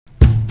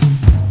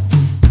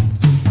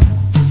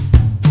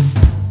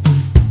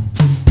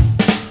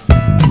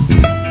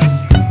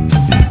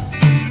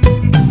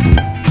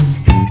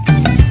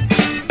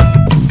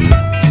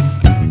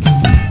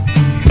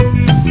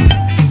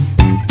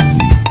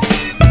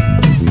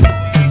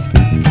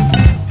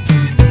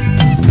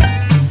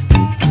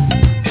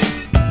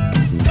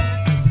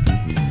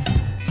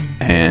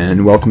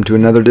and welcome to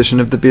another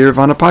edition of the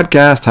Beervana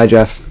podcast. Hi,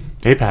 Jeff.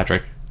 Hey,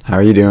 Patrick. How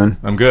are you doing?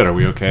 I'm good. Are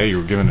we okay? You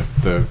were giving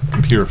the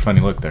computer a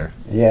funny look there.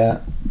 Yeah,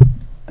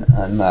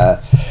 I'm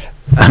not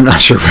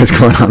sure what's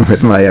going on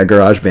with my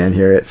GarageBand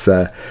here. It's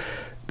the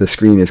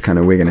screen is kind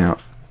of wigging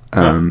out.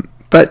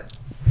 But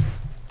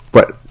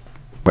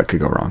what could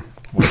go wrong?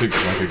 What could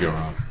go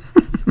wrong?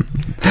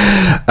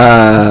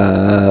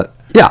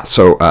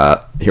 So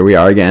here we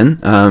are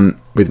again.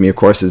 With me, of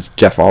course, is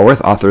Jeff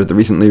Allworth, author of the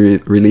recently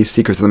released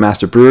Secrets of the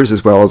Master Brewers,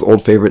 as well as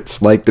old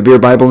favorites like The Beer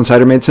Bible and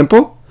Cider Made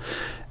Simple.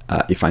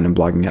 You find him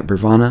blogging at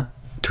Beervana,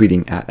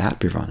 tweeting at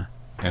Beervana.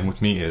 And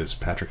with me is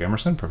Patrick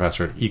Emerson,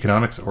 professor at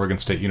economics at Oregon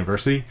State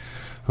University,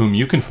 whom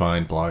you can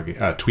find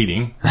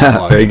tweeting.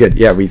 Very good.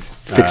 Yeah, we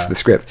fixed the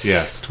script.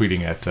 Yes,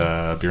 tweeting at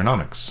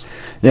Beernomics.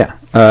 Yeah.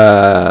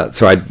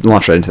 So I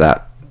launched right into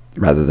that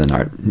rather than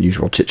our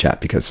usual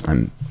chit-chat because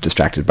I'm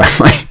distracted by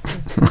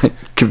my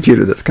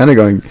computer that's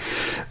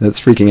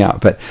freaking out.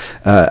 But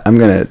I'm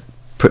going to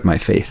put my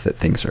faith that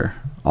things are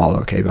all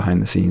okay behind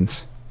the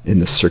scenes in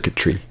the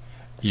circuitry.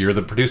 You're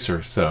the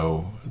producer,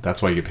 so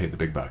that's why you get paid the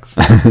big bucks.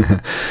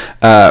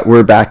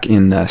 We're back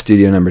in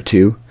studio number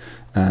 2,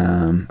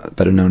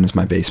 better known as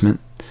my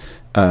basement.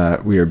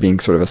 We are being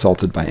sort of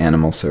assaulted by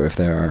animals, so if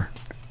there are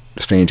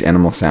strange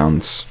animal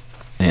sounds,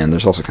 and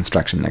there's also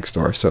construction next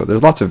door, so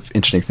there's lots of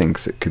interesting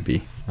things that could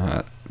be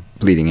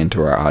bleeding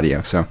into our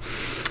audio. So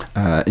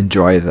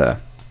enjoy the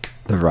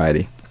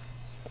variety.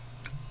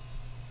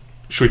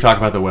 Should we talk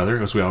about the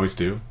weather, as we always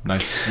do?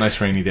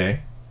 Nice rainy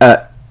day.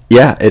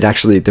 Yeah,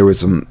 there was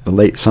some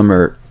late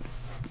summer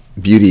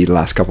beauty the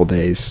last couple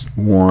days.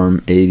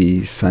 Warm,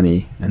 80s,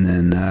 sunny, and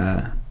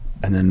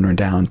then we're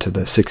down to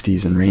the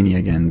 60s and rainy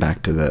again,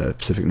 back to the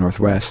Pacific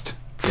Northwest.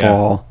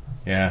 Fall.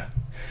 Yeah.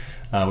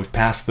 We've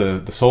passed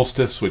the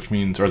solstice, or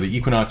the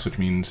equinox, which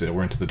means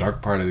we're into the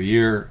dark part of the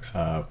year.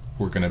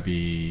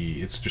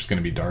 It's just going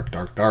to be dark.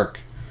 We're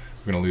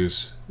going to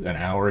lose an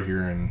hour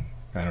here in,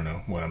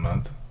 a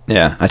month?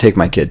 Yeah, I take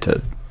my kid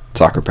to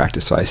soccer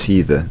practice, so I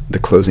see the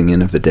closing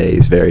in of the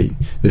days very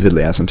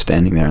vividly as I'm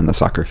standing there in the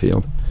soccer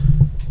field.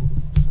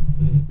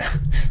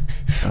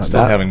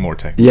 Still having more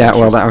technical Yeah, issues.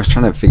 well, I was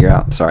trying to figure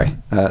out, sorry.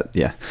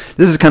 Yeah,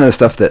 this is kind of the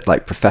stuff that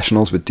like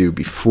professionals would do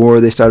before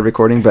they started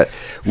recording, but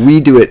we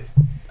do it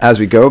as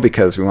we go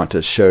because we want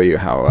to show you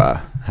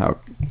how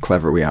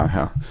clever we are,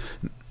 how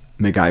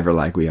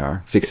MacGyver-like we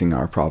are, fixing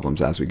our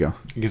problems as we go.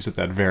 It gives it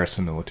that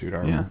verisimilitude.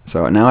 Yeah,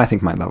 so now I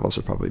think my levels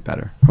are probably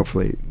better.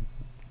 Hopefully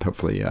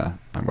I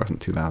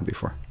wasn't too loud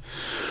before.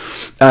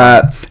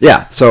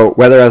 So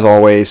weather as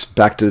always,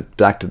 back to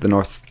the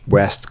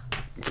northwest,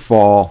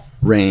 fall,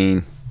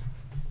 rain.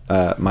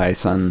 My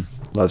son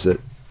loves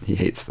it. He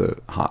hates the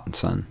hot and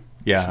sun.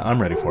 Yeah,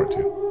 I'm ready for it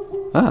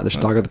too. There's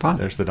the dog of the pod.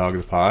 There's the dog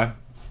of the pod.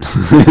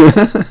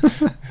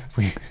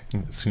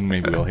 Soon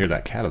maybe we'll hear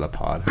that cat of the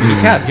pod. New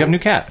cat. You have new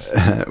cats.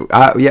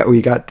 Yeah,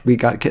 we got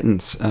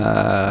kittens.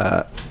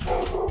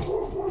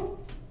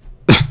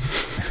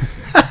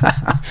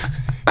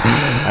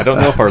 I don't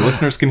know if our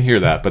listeners can hear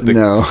that, but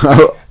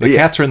the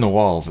cats are in the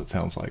walls, it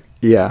sounds like.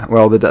 Yeah,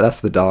 well,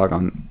 that's the dog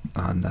on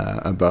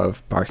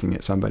above barking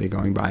at somebody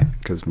going by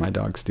because my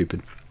dog's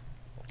stupid,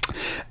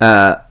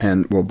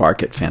 and will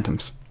bark at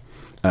phantoms.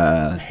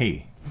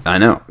 Hey, I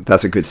know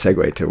that's a good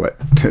segue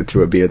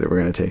to a beer that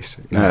we're going to taste.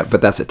 Nice. But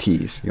that's a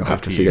tease. You'll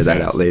have to figure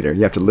that out later.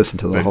 You have to listen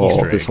to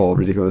this whole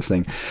ridiculous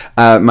thing.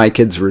 My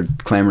kids were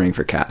clamoring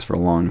for cats for a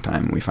long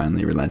time, and we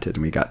finally relented,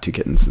 and we got 2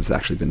 kittens. It's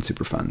actually been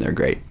super fun. They're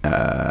great,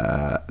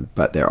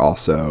 but they're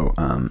also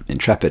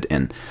intrepid,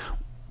 and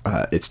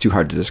it's too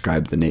hard to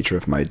describe the nature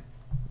of my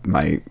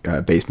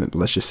basement. But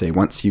let's just say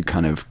once you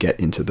kind of get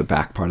into the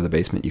back part of the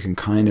basement, you can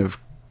kind of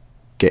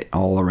get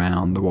all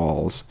around the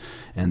walls,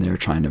 and they're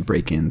trying to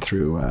break in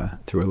through a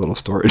little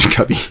storage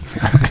cubby.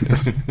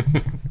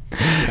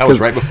 That was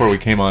right before we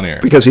came on air.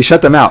 Because we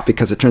shut them out,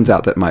 because it turns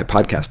out that my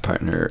podcast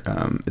partner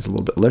is a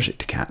little bit allergic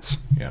to cats.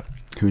 Yeah.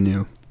 Who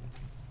knew?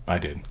 I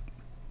did.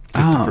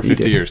 For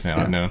 50 years now,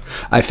 yeah. I've known.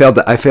 I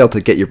failed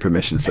to get your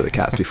permission for the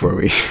cats before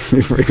we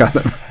got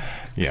them.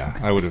 Yeah,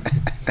 I would have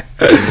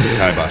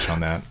kibosh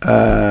on that.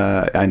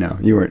 I know.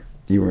 You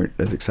weren't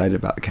as excited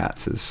about the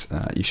cats as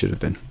you should have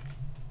been.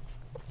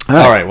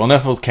 All right. Well,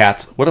 enough with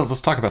cats. What else?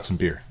 Let's talk about some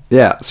beer.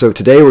 Yeah. So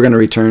today we're going to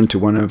return to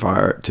one of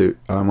our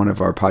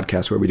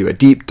podcasts where we do a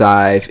deep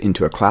dive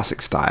into a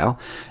classic style,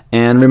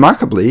 and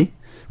remarkably,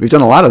 we've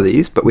done a lot of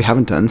these, but we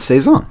haven't done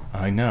saison.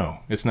 I know.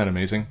 Isn't that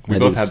amazing? We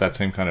both had that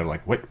same kind of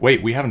like,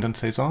 wait, we haven't done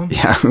saison?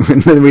 Yeah.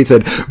 And then we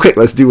said, quick,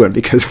 let's do one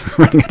because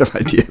we're running out of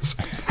ideas.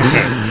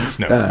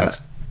 No,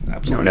 that's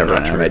absolutely never not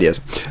run out true. of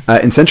ideas.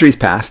 In centuries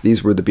past,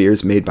 these were the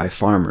beers made by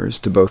farmers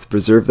to both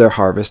preserve their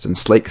harvest and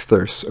slake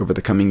thirsts over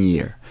the coming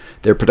year.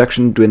 Their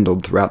production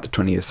dwindled throughout the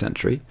 20th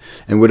century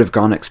and would have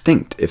gone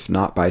extinct if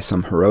not by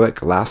some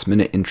heroic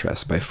last-minute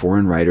interest by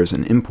foreign writers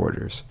and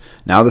importers.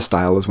 Now the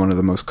style is one of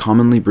the most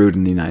commonly brewed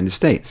in the United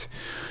States.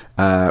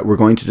 We're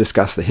going to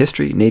discuss the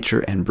history,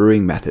 nature, and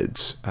brewing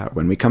methods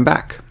when we come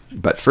back.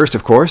 But first,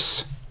 of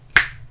course,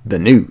 the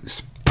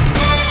news.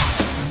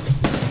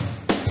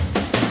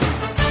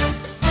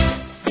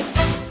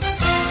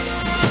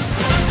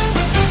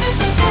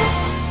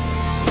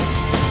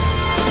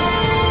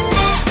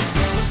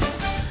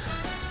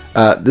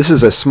 This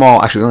is a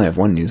small. Actually, we only have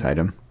one news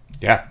item.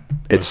 Yeah.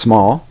 It's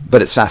small,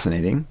 but it's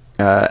fascinating.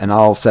 And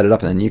I'll set it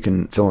up, and then you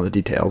can fill in the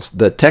details.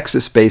 The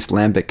Texas-based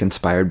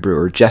lambic-inspired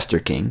brewer Jester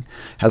King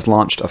has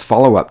launched a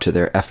follow-up to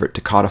their effort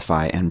to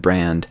codify and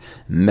brand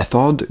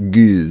Méthode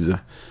Gueuze.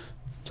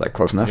 Is that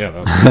close enough?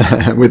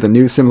 Yeah. With a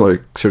new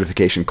similar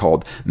certification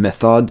called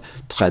Méthode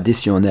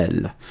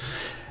Traditionnelle.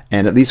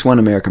 And at least one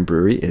American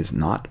brewery is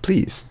not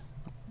pleased.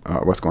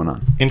 What's going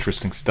on?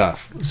 Interesting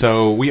stuff.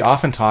 So we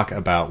often talk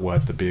about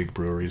what the big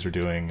breweries are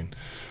doing and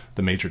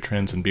the major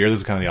trends in beer.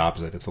 This is kind of the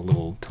opposite. It's a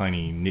little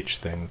tiny niche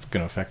thing that's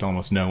going to affect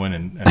almost no one,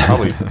 and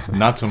probably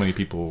not so many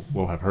people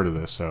will have heard of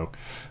this. So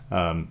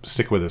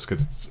stick with us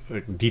because it's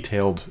a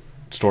detailed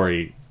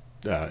story,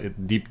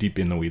 deep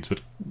in the weeds,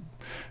 but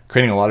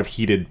creating a lot of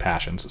heated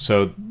passions.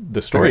 So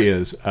the story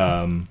is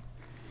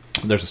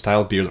there's a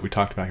style of beer that we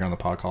talked about here on the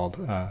pod called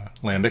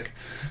lambic,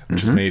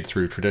 which is made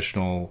through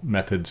traditional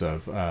methods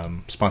of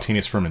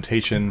spontaneous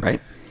fermentation.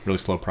 Right. Really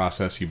slow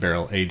process. You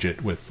barrel age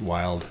it with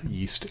wild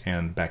yeast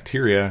and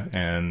bacteria,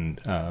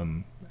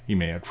 and you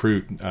may add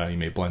fruit. You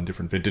may blend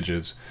different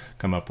vintages,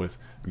 come up with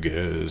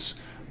Gueuze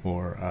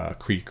or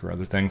Kriek or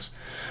other things.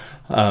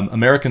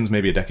 Americans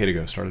maybe a decade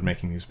ago started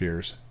making these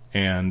beers,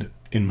 and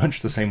in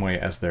much the same way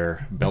as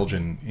their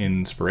Belgian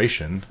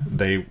inspiration,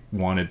 they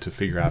wanted to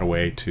figure out a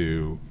way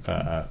to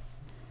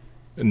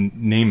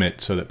name it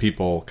so that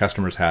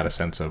customers had a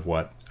sense of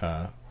what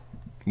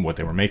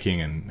they were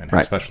making and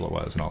how special it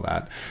was and all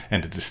that,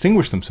 and to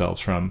distinguish themselves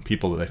from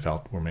people that they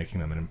felt were making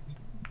them in a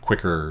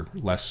quicker,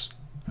 less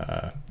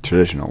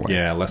traditional way.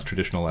 Yeah, less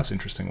traditional, less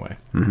interesting way.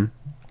 Mm-hmm.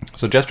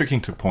 So Jester King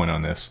took point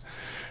on this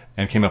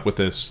and came up with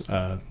this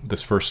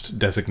first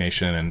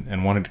designation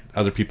and wanted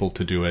other people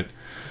to do it.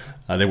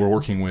 They were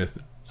working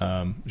with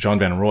Jean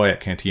Van Roy at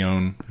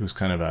Cantillon, who's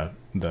kind of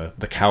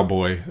the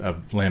cowboy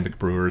of lambic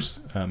brewers.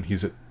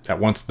 He's at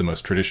once the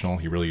most traditional.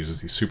 He really uses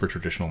these super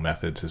traditional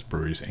methods. His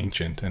brewery's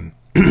ancient and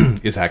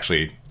is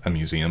actually a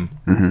museum.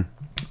 Mm-hmm.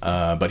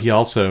 But he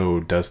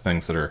also does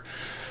things that are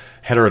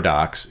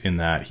heterodox in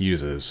that he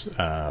uses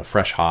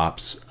fresh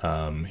hops.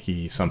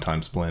 He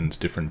sometimes blends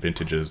different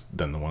vintages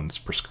than the ones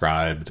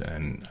prescribed,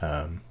 and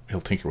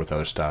he'll tinker with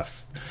other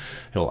stuff.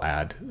 He'll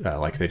add,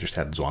 like they just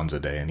had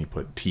Zwanza Day, and he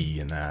put tea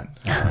in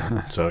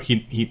that. So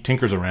he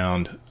tinkers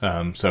around.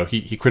 So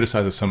he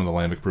criticizes some of the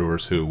lambic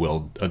brewers who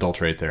will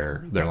adulterate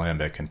their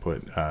lambic and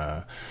put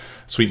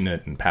sweeten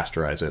it and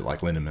pasteurize it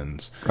like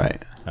Lindemans.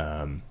 Right.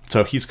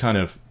 So he's kind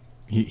of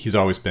he's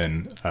always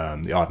been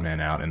the odd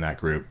man out in that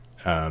group.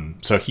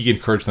 So he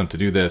encouraged them to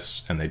do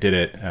this, and they did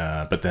it.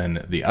 But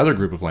then the other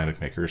group of lambic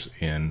makers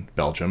in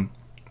Belgium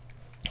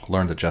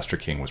learned that Jester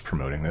King was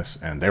promoting this,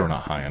 and they were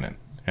not high on it.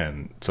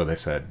 And so they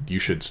said, you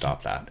should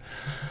stop that.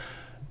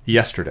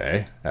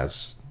 Yesterday,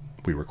 as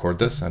we record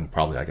this, and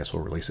probably I guess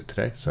we'll release it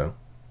today, so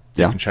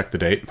you can check the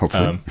date.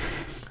 Hopefully.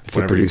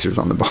 The producer's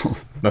on the ball.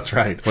 That's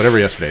right. Whatever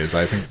yesterday is,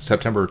 I think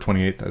September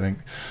 28th, I think.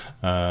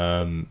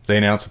 They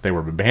announced that they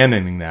were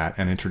abandoning that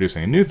and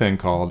introducing a new thing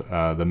called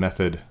the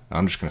method.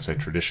 I'm just going to say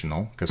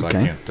traditional because I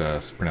can't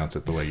pronounce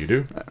it the way you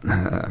do.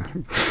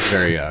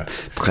 Very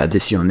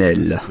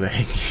traditionnel.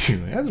 Thank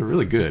you. That's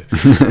really good.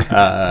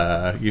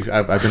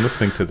 I've been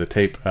listening to the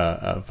tape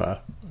of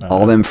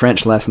all them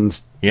French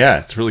lessons. Yeah,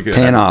 it's really good.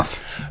 Paying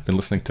off. I've been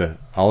listening to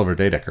Oliver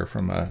Dadecker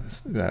from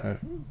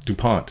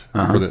DuPont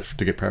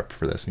to get prepped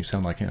for this, and you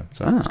sound like him,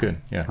 so it's good.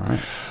 Yeah. All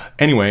right.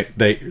 Anyway,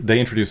 they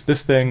introduced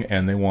this thing,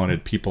 and they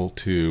wanted people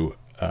to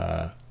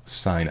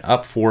sign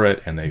up for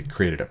it, and they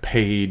created a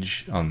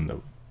page on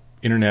the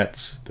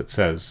internet that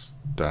says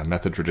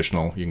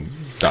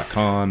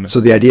methodtraditional.com. So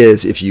the idea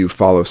is if you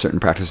follow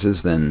certain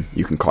practices, then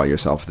you can call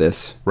yourself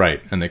this.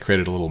 Right, and they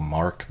created a little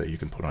mark that you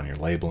can put on your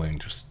labeling,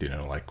 just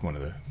like one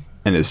of the.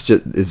 And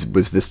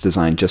was this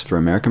designed just for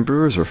American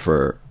brewers or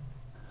for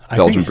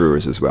Belgian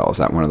brewers as well? Is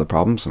that one of the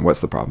problems? And what's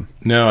the problem?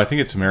 No, I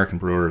think it's American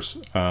brewers.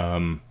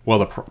 No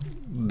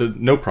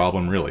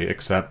problem really,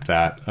 except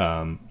that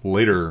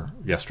later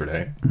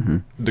yesterday,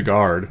 De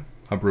Garde,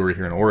 a brewery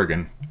here in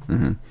Oregon,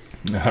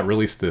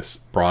 released this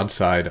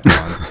broadside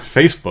on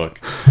Facebook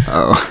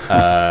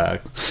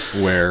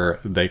where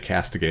they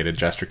castigated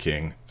Jester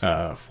King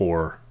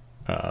for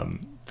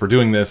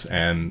doing this.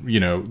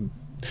 And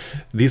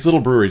these little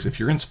breweries, if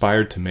you're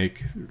inspired to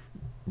make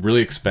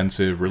really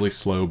expensive, really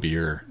slow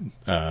beer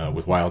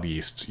with wild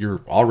yeasts,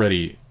 you're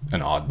already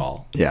an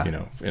oddball. Yeah.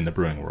 In the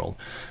brewing world,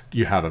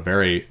 you have a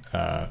very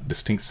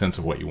distinct sense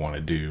of what you want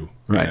to do,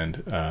 right.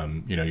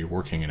 And you're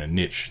working in a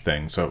niche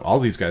thing. So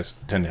all these guys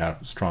tend to have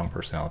strong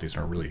personalities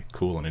and are really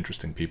cool and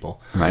interesting people,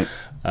 right?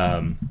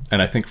 And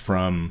I think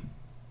from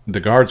De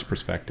Garde's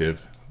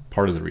perspective,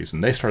 part of the reason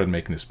they started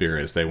making this beer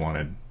is they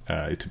wanted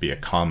it to be a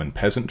common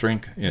peasant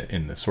drink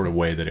in the sort of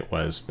way that it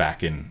was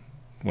back in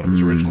when it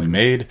was originally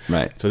made.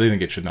 Right. So they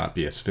think it should not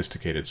be a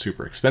sophisticated,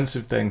 super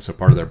expensive thing. So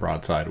part of their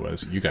broadside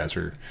was, you guys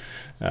are,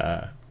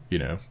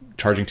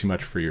 charging too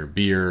much for your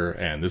beer,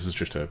 and this is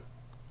just a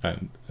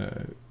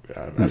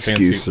a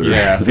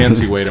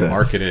fancy way to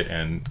market it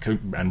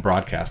and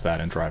broadcast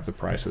that and drive the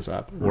prices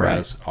up.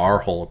 Whereas our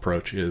whole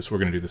approach is we're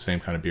going to do the same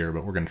kind of beer,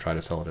 but we're going to try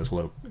to sell it as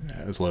low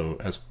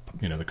as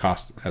the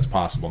cost as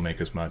possible,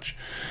 make as much,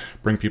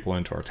 bring people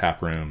into our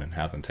tap room and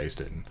have them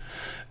taste it. And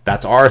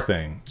that's our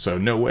thing. So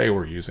no way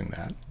we're using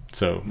that.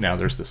 So now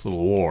there's this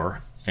little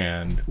war.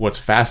 And what's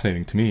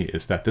fascinating to me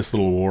is that this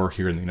little war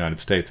here in the United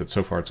States, that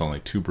so far it's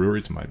only 2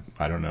 breweries.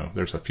 I don't know.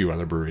 There's a few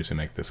other breweries who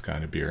make this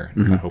kind of beer.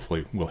 Mm-hmm.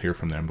 Hopefully we'll hear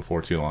from them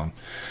before too long.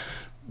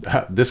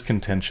 This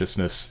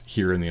contentiousness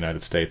here in the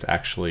United States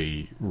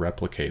actually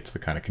replicates the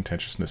kind of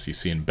contentiousness you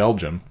see in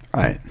Belgium.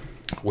 Right.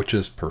 Which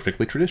is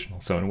perfectly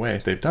traditional. So in a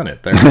way, they've done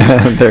it.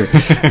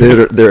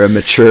 They're a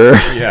mature.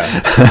 Yeah.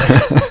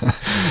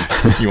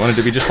 You wanted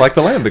to be just like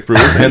the Lambic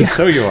brewers, and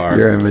so you are.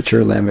 You're a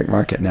mature Lambic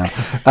market now.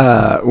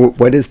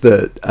 What is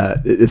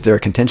is there a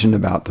contention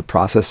about the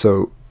process?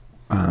 So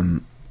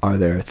are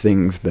there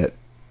things that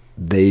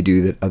they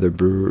do that other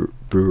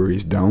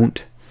breweries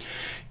don't?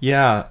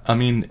 Yeah, I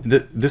mean,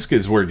 this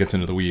is where it gets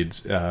into the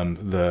weeds.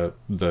 The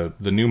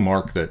new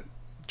mark that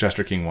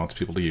Jester King wants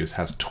people to use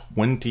has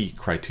 20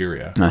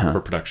 criteria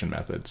for production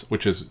methods,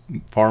 which is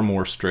far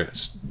more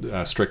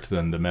strict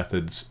than the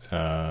methods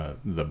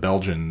the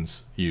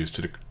Belgians use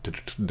to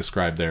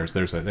describe theirs.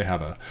 They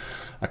have a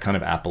kind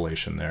of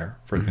appellation there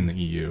in the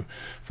EU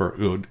for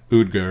Oud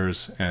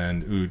Gers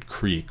and Oud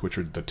Creek, which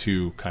are the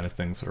two kind of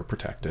things that are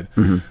protected.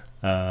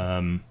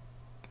 Mm-hmm.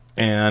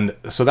 And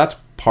so that's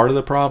part of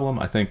the problem.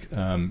 I think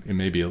it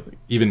may be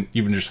even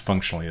just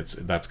functionally,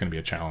 that's going to be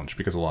a challenge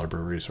because a lot of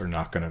breweries are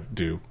not going to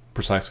do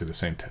precisely the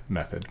same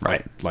method,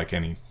 right? Like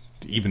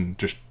even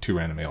just 2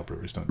 random ale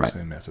breweries don't do the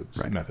same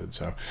method.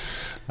 So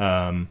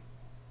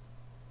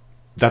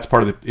that's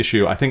part of the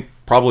issue. I think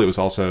probably it was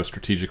also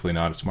strategically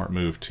not a smart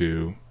move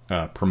to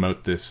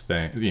promote this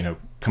thing.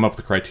 Come up with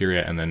the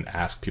criteria and then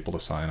ask people to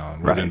sign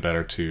on. Would have been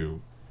better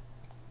to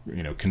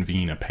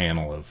convene a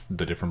panel of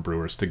the different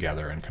brewers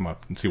together and come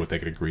up and see what they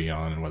could agree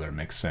on and whether it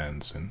makes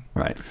sense. And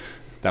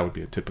that would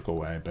be a typical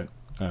way, but.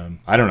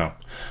 I don't know.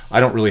 I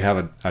don't really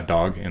have a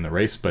dog in the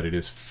race, but it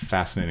is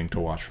fascinating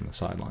to watch from the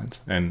sidelines.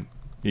 And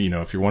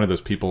if you're one of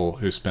those people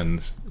who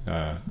spends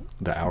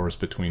the hours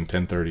between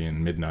 10:30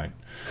 and midnight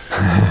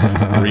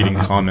reading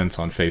comments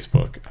on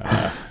Facebook,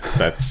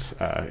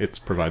 it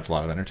provides a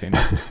lot of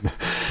entertainment.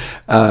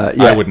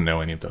 I wouldn't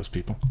know any of those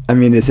people. I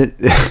mean, is it?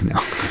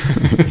 No,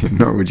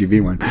 nor would you be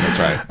one.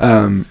 That's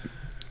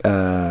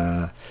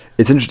right.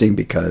 It's interesting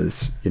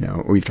because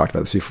we've talked about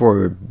this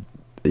before.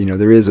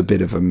 There is a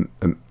bit of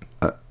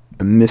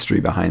a mystery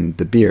behind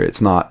the beer.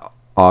 It's not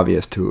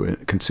obvious to a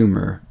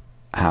consumer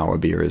how a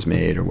beer is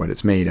made or what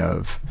it's made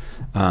of,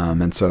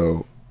 and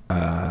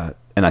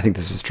I think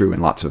this is true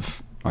in lots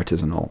of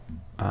artisanal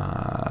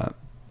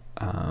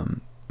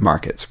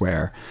markets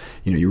where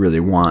you really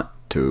want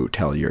to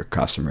tell your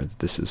customer that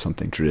this is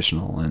something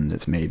traditional and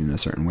it's made in a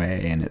certain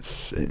way and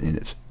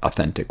it's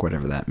authentic,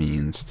 whatever that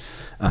means.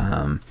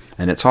 And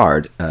it's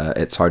hard.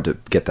 It's hard to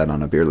get that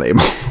on a beer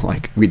label.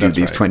 Like we do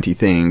these 20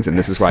 things and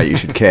this is why you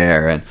should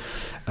care. And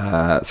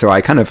so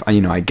I kind of,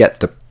 I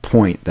get the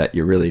point that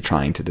you're really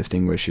trying to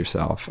distinguish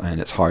yourself,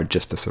 and it's hard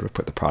just to sort of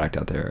put the product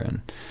out there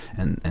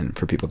and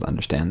for people to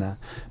understand that.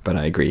 But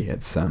I agree,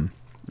 it's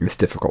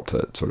difficult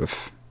to sort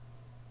of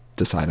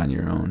decide on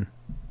your own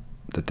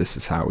that this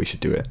is how we should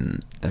do it,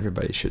 and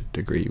everybody should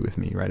agree with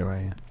me right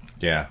away.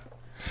 Yeah.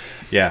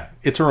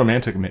 It's a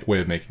romantic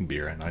way of making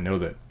beer, and I know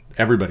that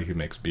everybody who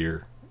makes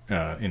beer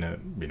in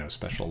a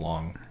special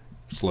long,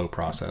 slow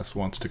process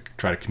wants to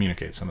try to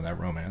communicate some of that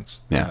romance.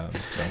 Yeah.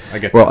 So I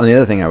get. Well, and the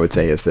other thing I would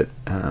say is that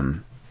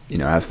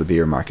as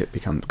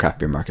the craft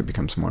beer market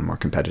becomes more and more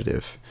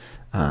competitive,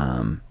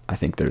 I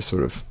think there's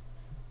sort of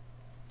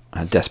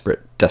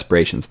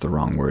desperation's the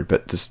wrong word,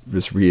 but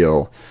this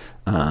real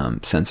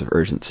sense of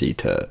urgency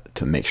to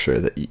make sure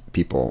that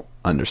people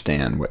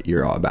understand what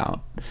you're all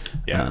about.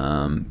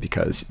 Yeah.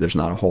 Because there's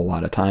not a whole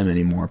lot of time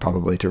anymore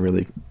probably to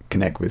really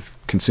connect with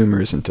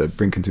consumers and to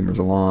bring consumers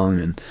along,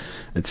 and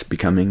it's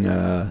becoming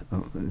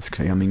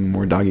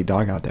more dog eat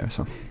dog out there.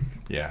 So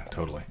yeah,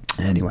 totally.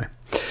 Anyway,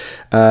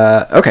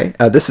 okay,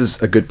 this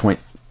is a good point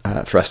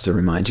for us to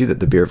remind you that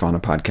the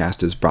Beervana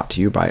podcast is brought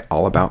to you by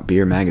All About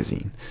Beer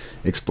magazine.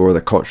 Explore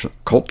the culture.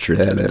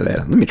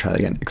 Let me try that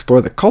again.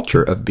 Explore the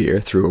culture of beer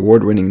through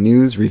award-winning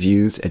news,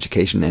 reviews,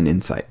 education, and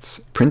insights.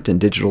 Print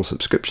and digital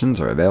subscriptions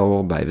are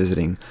available by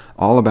visiting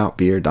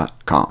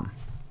allaboutbeer.com.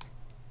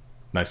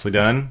 Nicely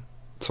done.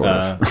 Sort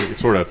of.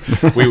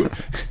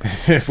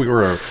 If we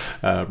were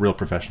a real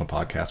professional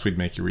podcast, we'd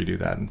make you redo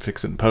that and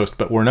fix it in post,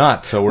 but we're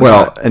not. So we're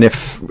not. And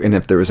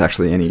if there was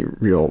actually any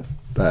real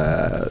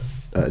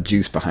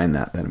juice behind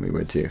that, then we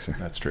would too. So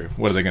that's true.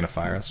 What are they going to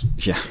fire us?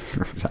 Yeah,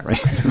 is that right?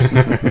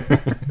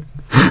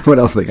 What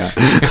else they got?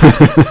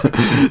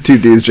 2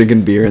 dudes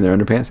drinking beer in their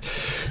underpants.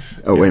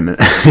 Oh, yeah. Wait a minute.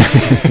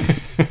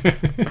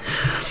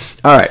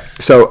 All right,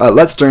 so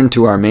let's turn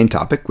to our main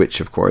topic,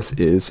 which of course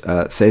is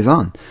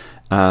Saison.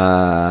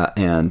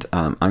 And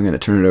I'm going to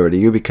turn it over to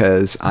you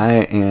because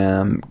I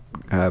am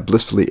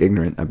blissfully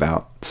ignorant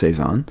about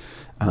Saison.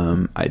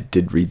 I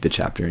did read the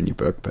chapter in your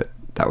book, but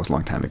that was a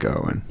long time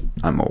ago, and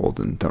I'm old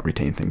and don't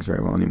retain things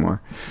very well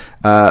anymore.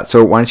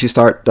 So why don't you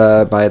start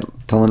by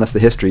telling us the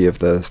history of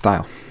the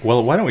style?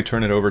 Well, why don't we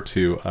turn it over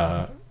to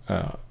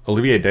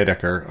Olivier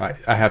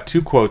Dedeker. I have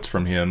 2 quotes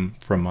from him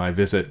from my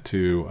visit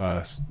to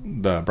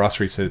the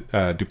Brasserie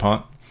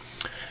Dupont,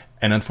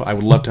 and I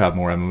would love to have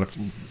more. I have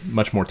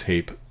much more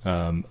tape,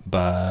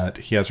 but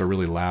he has a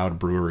really loud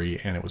brewery,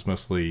 and it was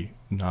mostly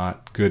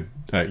not good.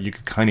 You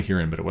could kind of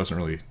hear him, but it wasn't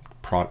really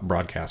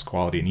broadcast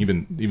quality, and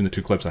even the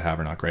 2 clips I have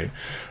are not great.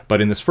 But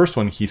in this first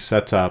one, he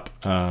sets up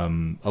a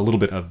little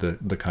bit of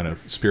the kind of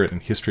spirit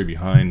and history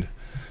behind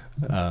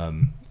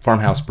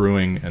farmhouse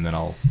brewing, and then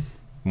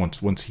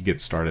once he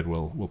gets started,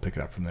 we'll pick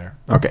it up from there.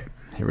 Okay,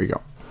 here we go.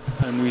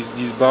 And with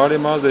this barley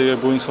malt, they are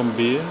brewing some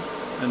beer,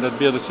 and that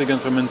beer, the second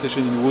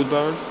fermentation in wood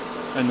barrels,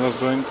 and was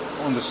drunk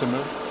on the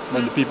summer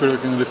by the people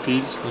working in the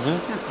fields.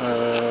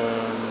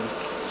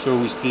 So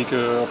we speak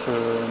of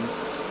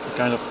a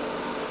kind of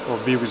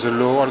beer with a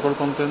low alcohol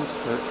content,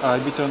 high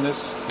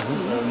bitterness,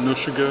 no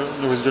sugar,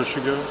 no residual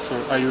sugar, so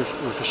high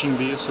refreshing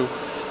beer. So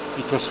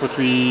it was what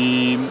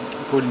we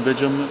call in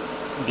Belgium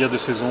bière de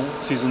saison,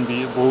 season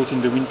beer, brought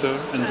in the winter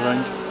and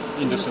drank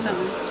in the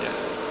summer.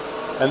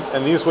 Yeah.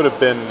 And these would have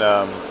been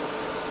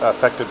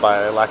affected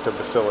by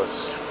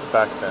lactobacillus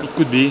back then. It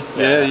could be,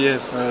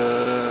 yes.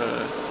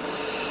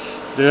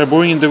 They are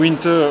brewing in the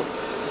winter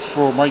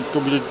for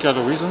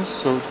microbiological reasons,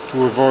 so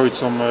to avoid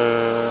some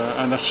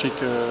anarchic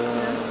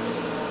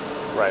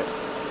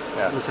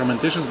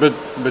fermentations, but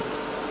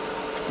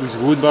with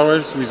wood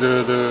barrels, with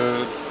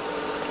the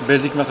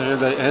basic material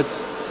they had,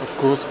 of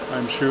course,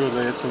 I'm sure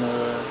they had some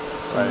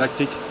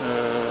lactic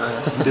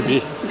in the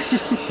beer.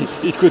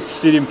 It could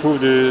still improve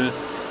the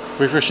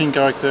refreshing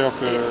character of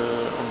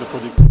the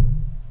product.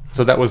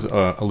 So that was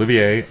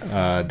Olivier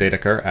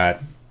Dedeker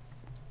at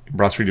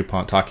Brasserie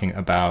Dupont talking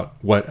about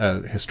what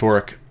a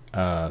historic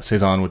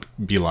Saison would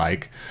be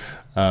like.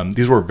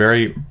 These were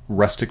very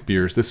rustic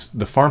beers.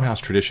 The farmhouse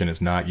tradition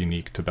is not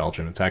unique to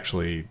Belgium. It's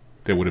actually,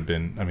 it would have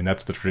been, I mean,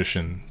 that's the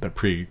tradition that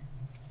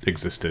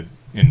pre-existed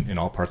in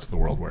all parts of the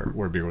world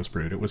where beer was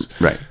brewed. It was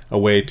a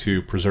way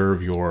to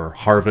preserve your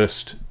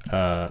harvest.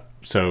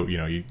 So,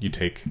 you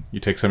take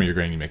some of your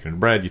grain, you make it into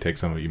bread. You take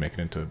some of it, you make it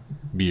into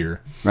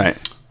beer. Right.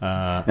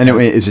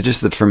 Anyway, is it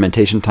just the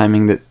fermentation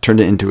timing that turned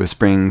it into a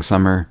spring,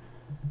 summer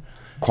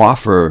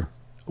quaff, or?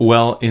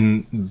 Well,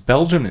 in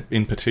Belgium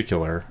in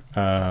particular,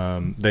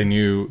 they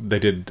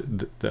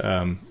did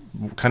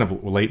kind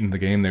of late in the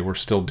game. They were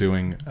still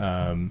doing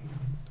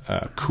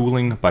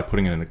cooling by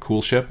putting it in a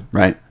cool ship.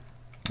 Right.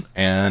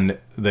 And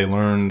they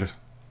learned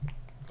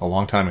a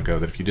long time ago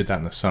that if you did that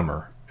in the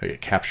summer,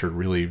 it captured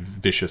really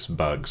vicious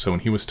bugs. So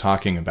when he was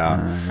talking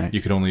about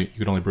you could only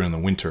brew in the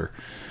winter,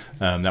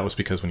 that was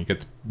because when you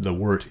get the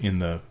wort in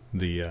the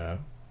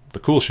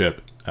cool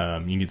ship,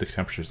 you need the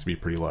temperatures to be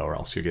pretty low, or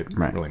else you get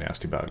really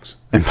nasty bugs.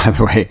 And by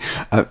the way,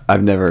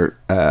 I've never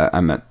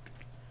I'm a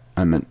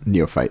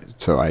neophyte,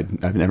 so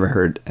I've never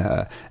heard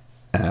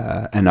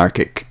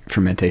anarchic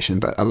fermentation,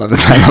 but I love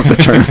the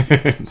term.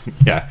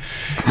 Yeah.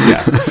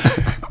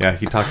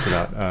 He talks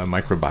about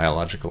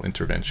microbiological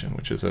intervention,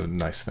 which is a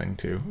nice thing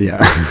too.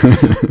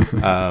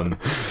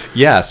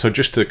 So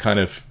just to kind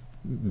of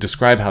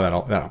describe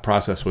how that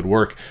process would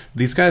work,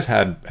 these guys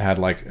had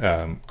like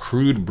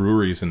crude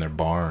breweries in their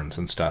barns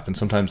and stuff, and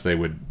sometimes they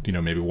would,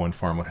 maybe one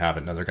farm would have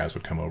it and other guys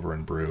would come over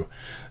and brew.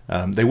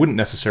 They wouldn't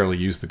necessarily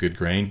use the good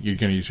grain. You're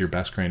going to use your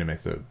best grain to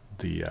make the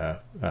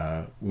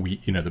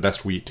wheat, the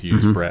best wheat to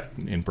use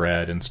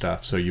bread and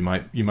stuff. So you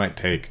might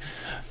take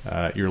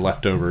your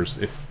leftovers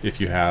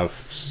if you have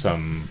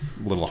some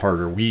little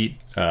harder wheat.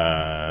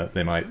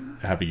 They might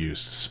have you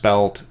use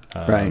spelt,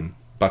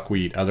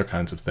 buckwheat, other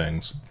kinds of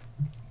things.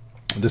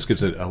 This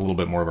gives it a little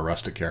bit more of a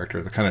rustic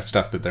character, the kind of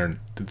stuff that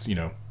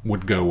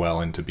would go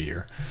well into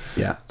beer.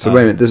 Yeah. So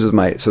wait a minute. This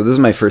is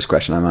my first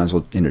question. I might as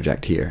well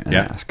interject here and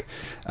ask,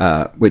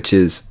 which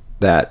is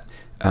that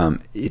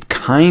it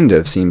kind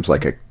of seems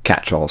like a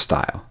catch-all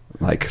style,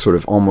 like sort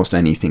of almost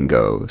anything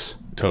goes.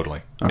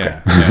 Totally. Okay.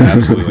 Yeah,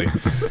 absolutely.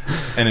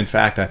 And in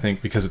fact, I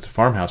think because it's a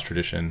farmhouse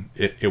tradition,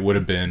 it would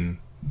have been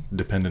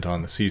dependent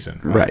on the season,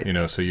 right?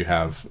 So you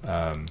have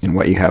and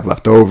what you have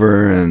left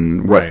over,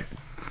 and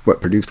what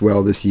produced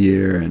well this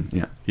year,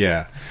 and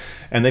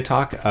and they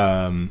talk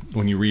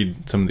when you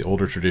read some of the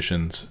older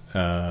traditions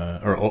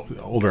or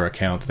older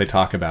accounts, they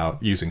talk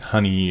about using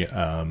honey,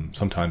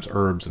 sometimes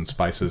herbs and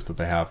spices that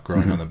they have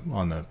growing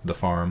on the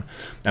farm.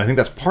 And I think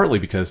that's partly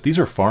because these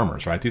are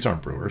farmers, right? These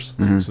aren't brewers,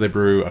 so they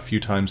brew a few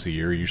times a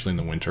year, usually in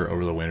the winter,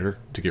 over the winter,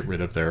 to get rid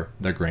of their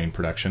grain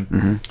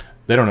production.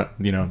 They don't,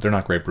 they're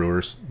not great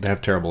brewers. They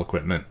have terrible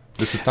equipment.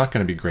 This is not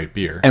going to be great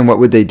beer. And what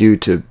would they do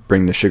to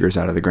bring the sugars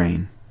out of the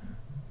grain?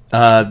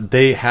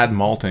 They had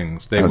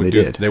maltings.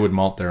 They would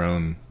malt their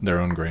own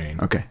grain.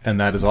 Okay. And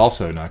that is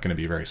also not going to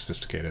be very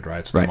sophisticated,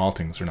 right? So the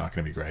maltings are not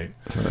going to be great.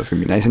 So that's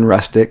going to be nice and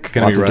rustic.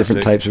 Lots of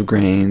different types of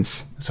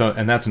grains. So,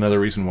 and that's another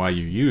reason why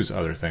you use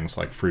other things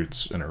like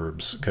fruits and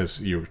herbs,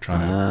 because you're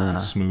trying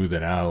to smooth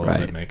it out a little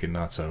bit, make it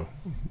not so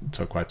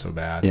quite so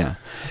bad. Yeah.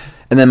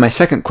 And then my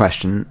second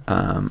question,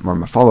 or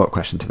my follow-up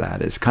question to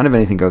that, is kind of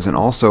anything goes. And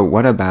also,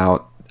 what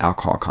about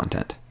alcohol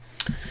content?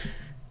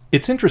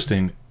 It's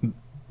interesting.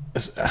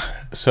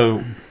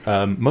 So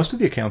most of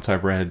the accounts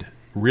I've read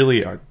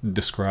really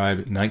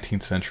describe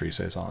 19th century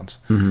saisons,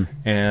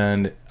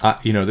 and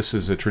this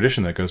is a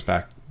tradition that goes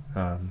back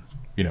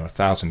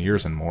 1,000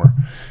 years and more.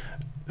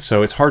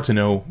 So it's hard to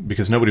know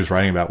because nobody was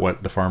writing about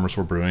what the farmers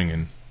were brewing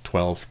in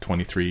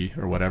 1223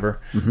 or whatever.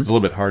 It's a little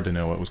bit hard to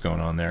know what was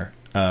going on there.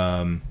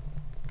 In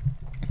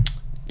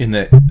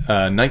the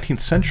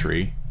 19th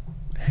century,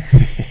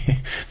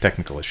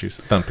 technical issues,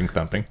 thumping.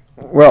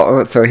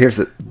 Well, so here's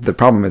the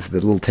problem is the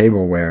little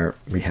table where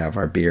we have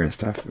our beer and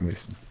stuff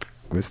was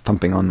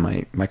thumping on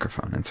my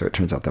microphone, and so it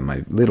turns out that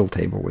my little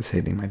table was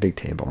hitting my big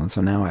table, and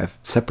so now I've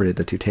separated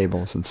the two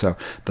tables, and so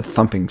the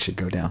thumping should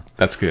go down.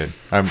 That's good.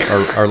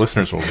 Our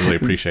listeners will really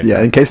appreciate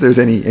that. In case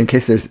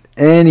there's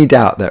any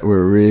doubt that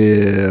we're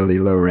really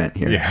low rent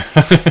here. Yeah.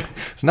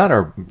 It's not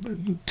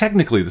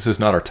technically this is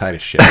not our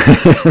tightest ship.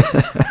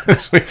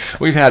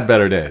 We've had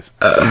better days.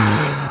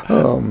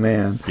 Oh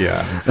man.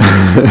 Yeah.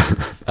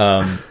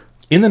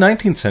 In the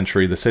 19th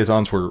century, the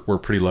saisons were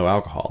pretty low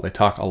alcohol. They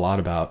talk a lot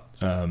about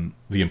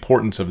the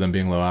importance of them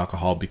being low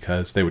alcohol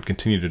because they would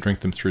continue to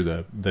drink them through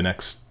the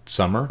next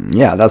summer.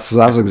 Yeah, that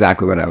was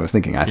exactly what I was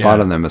thinking. I thought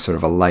of them as sort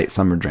of a light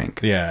summer drink.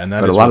 Yeah,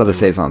 but a lot of the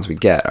saisons we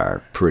get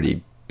are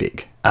pretty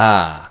big.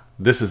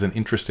 This is an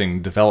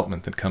interesting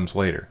development that comes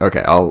later.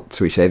 Okay,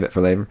 should we save it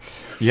for later?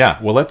 Yeah,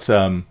 well let's.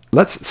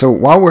 So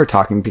while we're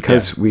talking,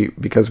 because we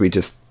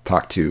just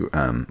talked to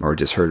or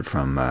just heard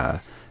from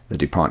the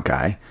DuPont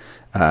guy.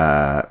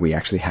 We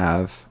actually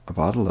have a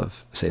bottle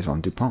of Saison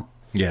DuPont.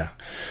 Yeah.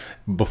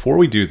 Before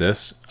we do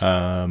this,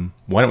 why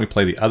don't we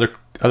play the other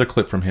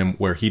clip from him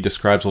where he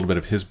describes a little bit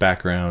of his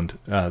background.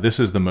 This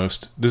is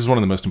one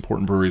of the most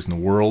important breweries in the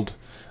world,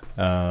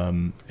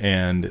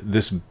 and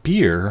this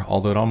beer,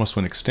 although it almost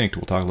went extinct,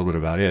 we'll talk a little bit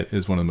about it,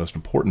 is one of the most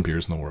important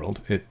beers in the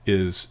world. It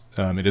is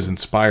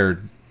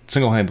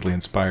single-handedly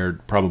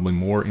inspired probably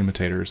more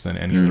imitators than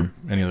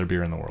any other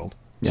beer in the world.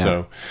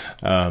 Yeah.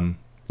 So.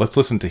 Let's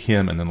listen to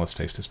him, and then let's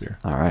taste his beer.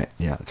 All right.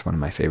 Yeah, it's one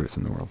of my favorites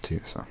in the world, too.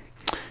 So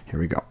here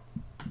we go.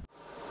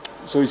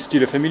 So it's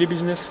still a family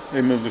business.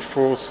 I'm the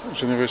fourth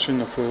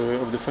generation of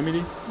the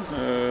family.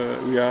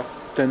 We are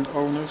 10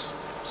 owners.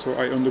 So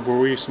I own the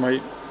brewery with my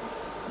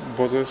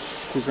brothers,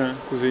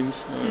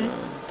 cousins,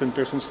 10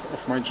 persons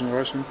of my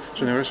generation.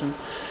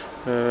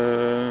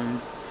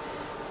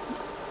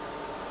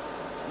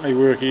 I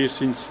work here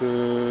since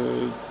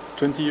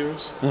 20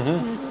 years,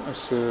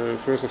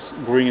 first as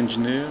brewing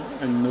engineer,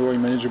 and now I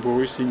manage a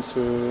brewery since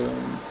 8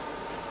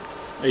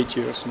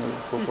 years now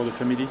for the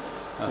family.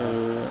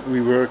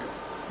 We work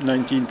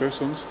 19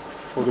 persons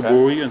for the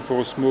brewery and for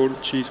a small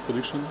cheese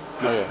production,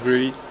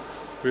 really,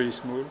 really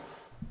small.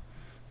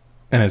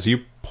 And as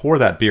you pour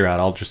that beer out,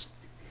 I'll just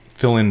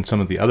fill in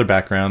some of the other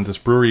background. This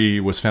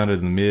brewery was founded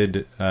in the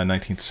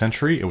mid-19th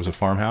century. It was a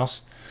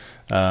farmhouse.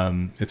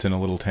 It's in a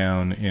little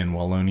town in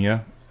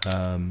Wallonia,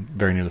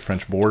 very near the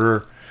French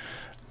border.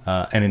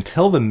 And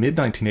until the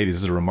mid-1980s, this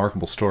is a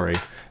remarkable story,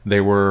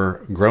 they were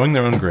growing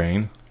their own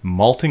grain,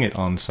 malting it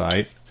on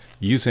site,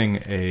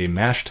 using a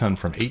mash tun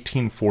from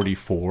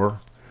 1844,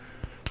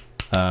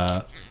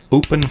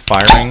 open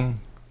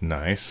firing,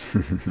 nice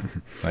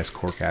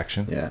cork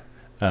action. Yeah.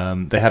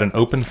 They had an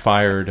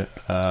open-fired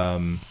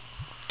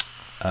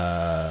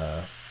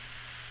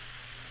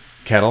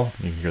kettle.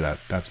 You can hear that.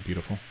 That's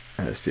beautiful.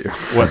 That's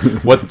beautiful.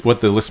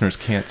 What the listeners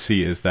can't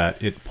see is that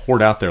it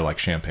poured out there like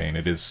champagne.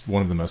 It is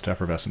one of the most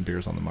effervescent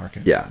beers on the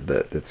market. Yeah,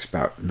 it's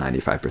about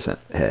 95%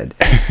 head.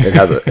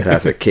 It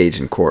has a cage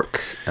and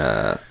cork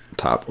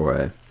top, or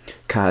a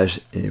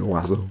cage et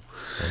oiseau.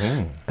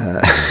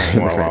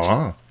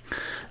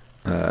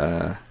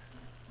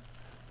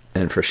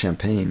 And for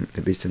champagne,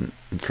 at least in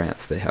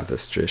France, they have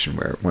this tradition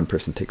where one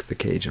person takes the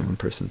cage and one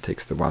person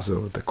takes the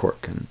oiseau, the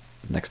cork, and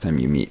next time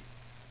you meet,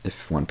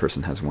 if one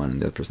person has one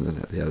and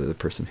the other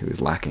person who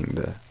is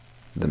lacking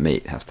the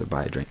mate has to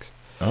buy drinks.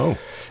 Oh,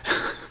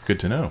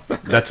 good to know.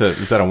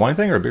 Is that a wine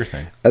thing or a beer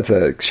thing? That's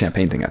a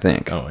champagne thing, I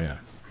think. Oh yeah,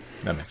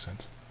 that makes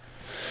sense.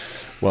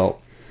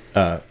 Well,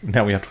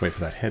 now we have to wait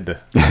for that head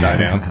to die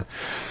down.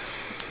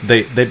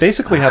 They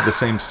basically have the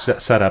same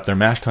setup. Their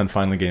mash tun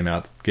finally gave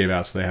out,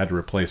 so they had to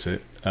replace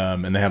it.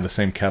 And they have the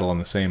same kettle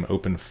and the same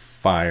open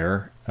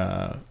fire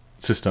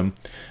system.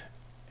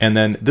 And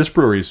then this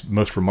brewery's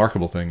most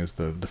remarkable thing is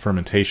the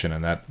fermentation,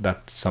 and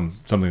that's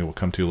something that we'll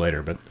come to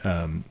later. But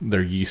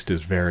their yeast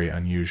is very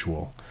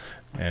unusual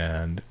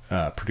and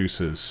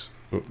produces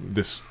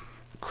this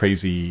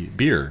crazy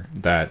beer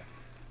that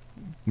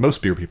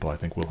most beer people, I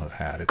think, will have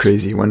had. It's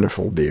crazy,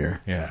 wonderful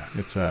beer. Yeah,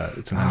 it's an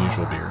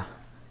unusual beer.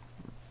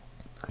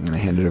 I'm going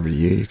to hand it over to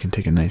you. You can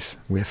take a nice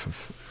whiff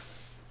of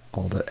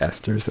all the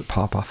esters that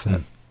pop off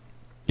that.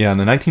 Yeah, in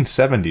the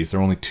 1970s, there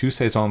were only 2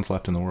 saisons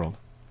left in the world.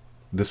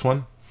 This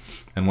one,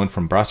 and one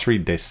from Brasserie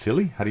des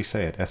Silly. How do you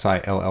say it?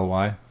 Silly,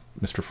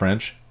 Mr.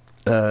 French.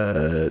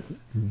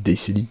 Des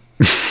Silly.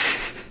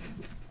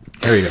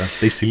 There you go.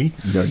 Des Silly.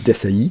 No, des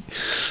Silly.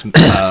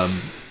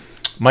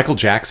 Michael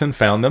Jackson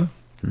found them.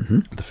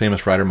 Mm-hmm. The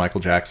famous writer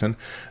Michael Jackson.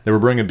 They were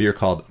brewing a beer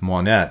called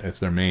Moinette. It's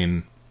their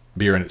main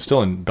beer, and it's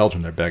still in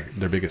Belgium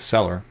their biggest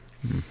seller.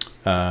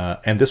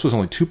 And this was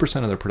only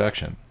 2% of their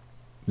production.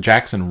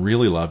 Jackson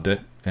really loved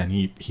it, and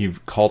he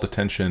called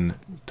attention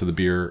to the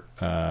beer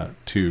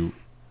to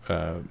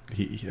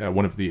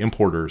one of the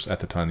importers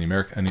at the time,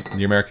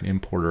 the American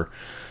importer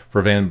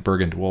for Van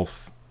Bergen de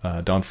Wolf,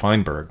 Don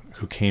Feinberg,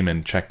 who came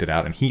and checked it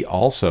out, and he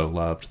also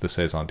loved the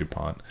Saison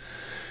DuPont.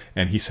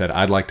 And he said,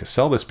 "I'd like to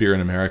sell this beer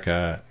in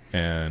America."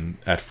 And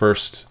at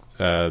first,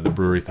 the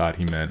brewery thought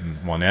he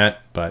meant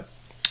Moinette, but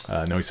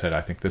no, he said,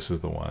 "I think this is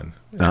the one."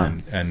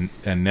 And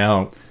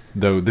now,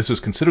 though this is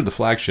considered the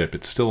flagship,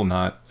 it's still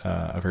not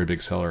a very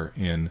big seller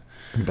in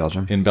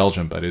Belgium. In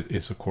Belgium, but it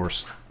is, of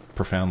course,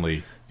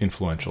 profoundly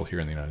influential here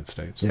in the United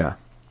States. Yeah.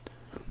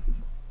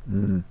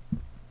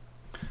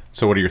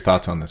 So, what are your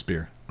thoughts on this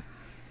beer?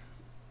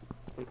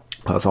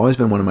 Well, it's always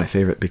been one of my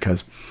favorite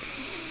because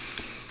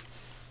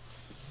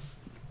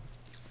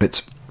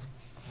it's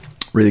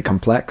really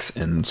complex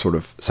and sort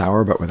of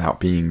sour, but without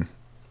being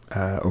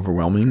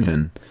overwhelming,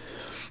 and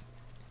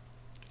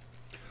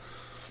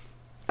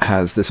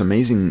has this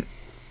amazing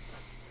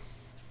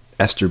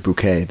ester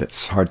bouquet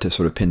that's hard to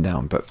sort of pin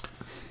down. But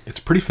it's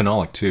pretty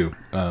phenolic too.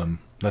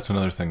 That's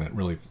another thing that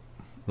really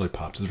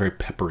pops. It's very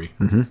peppery.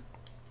 Mm-hmm.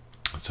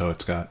 So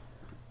it's got,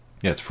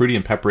 it's fruity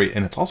and peppery,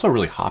 and it's also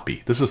really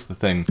hoppy. This is the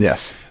thing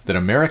that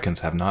Americans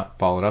have not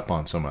followed up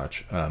on so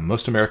much.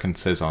 Most American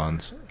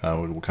saisons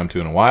we'll come to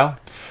in a while.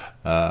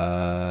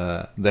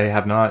 They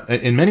have not.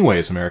 In many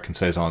ways, American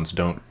saisons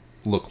don't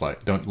look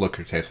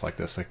or taste like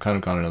this. They've kind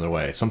of gone another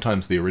way.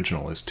 Sometimes the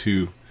original is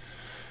too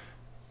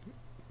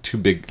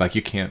big. Like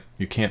you can't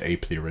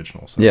ape the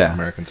original. So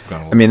Americans have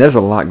gone. There's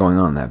a lot going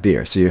on in that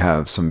beer. So you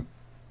have some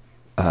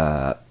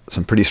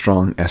pretty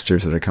strong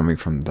esters that are coming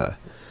from the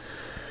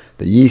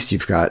yeast.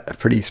 You've got a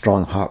pretty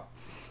strong hop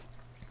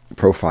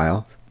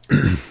profile.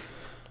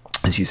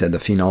 As you said, the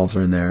phenols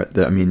are in there.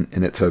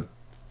 And it's a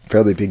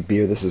fairly big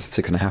beer. This is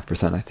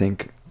 6.5%, I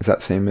think. Is that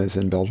the same as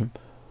in Belgium?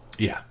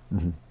 Yeah.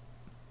 Mm-hmm.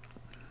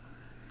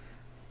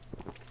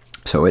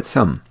 So it's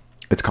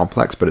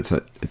complex, but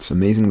it's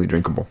amazingly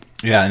drinkable.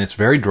 Yeah, and it's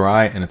very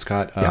dry, and it's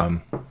got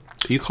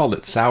you called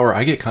it sour.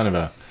 I get kind of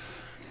a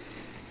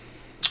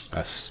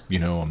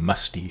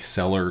musty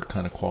cellar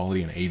kind of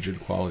quality, an aged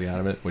quality out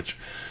of it, which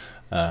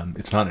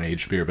it's not an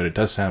aged beer, but it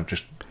does have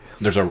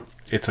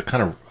it's a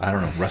kind of, I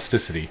don't know,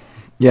 rusticity.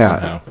 Yeah.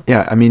 Somehow.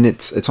 Yeah,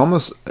 it's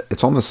almost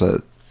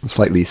a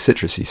slightly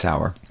citrusy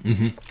sour.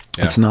 Mm-hmm.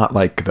 Yeah. It's not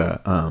like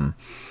the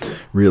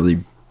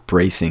really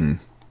bracing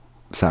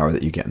sour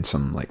that you get in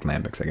some like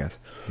lambics, I guess.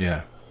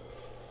 Yeah.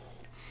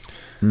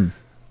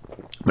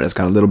 But it's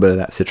got a little bit of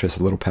that citrus,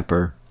 a little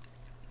pepper.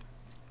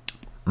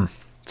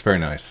 It's very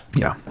nice.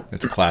 Yeah.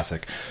 It's a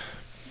classic.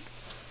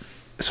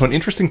 So an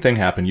interesting thing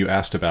happened. You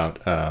asked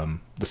about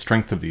the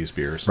strength of these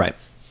beers. Right.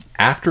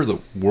 After the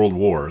World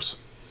Wars,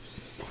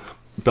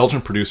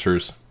 Belgian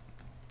producers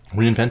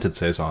reinvented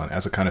Saison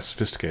as a kind of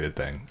sophisticated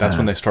thing. That's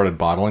when they started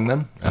bottling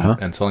them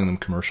and selling them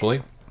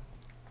commercially.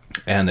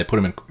 And they put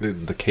them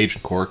in the cage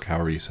and cork,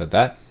 however you said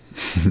that.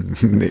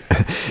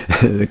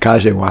 The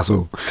cage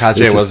oiseau.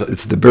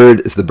 It's the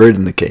bird. It's the bird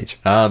in the cage.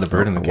 Ah, the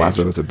bird in the cage.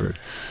 Oiseau is a bird.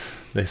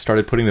 They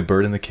started putting the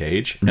bird in the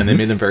cage, and they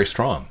made them very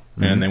strong.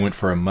 Mm-hmm. And they went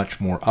for a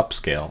much more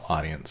upscale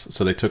audience.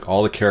 So they took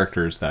all the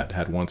characters that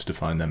had once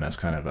defined them as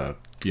kind of a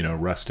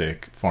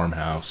rustic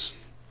farmhouse,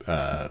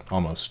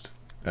 almost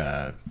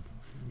whatever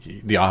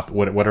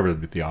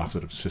the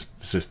opposite of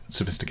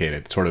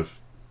sophisticated, sort of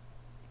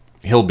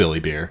hillbilly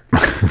beer,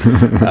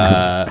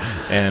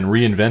 and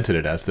reinvented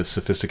it as this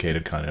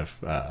sophisticated kind of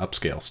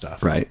upscale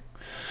stuff. Right.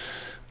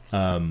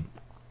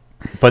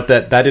 But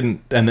that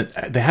didn't, and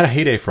they had a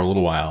heyday for a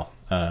little while,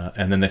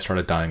 and then they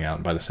started dying out.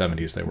 And by the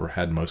 70s, they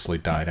had mostly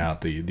died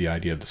out. The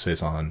idea of the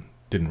Saison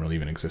didn't really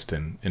even exist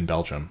in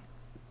Belgium.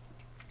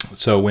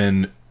 So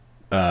when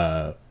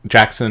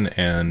Jackson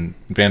and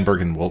Van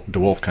Bergen de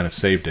Wolf kind of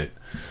saved it,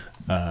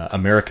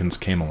 Americans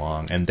came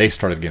along and they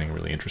started getting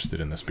really interested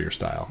in this beer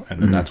style,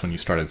 and then that's when you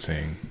started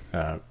seeing,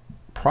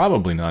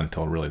 probably not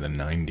until really the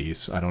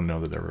 90s. I don't know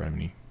that there were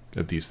any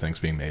of these things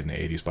being made in the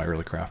 80s by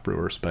early craft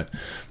brewers, but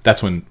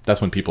that's when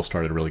people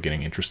started really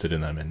getting interested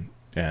in them.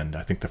 And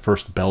I think the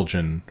first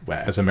Belgian,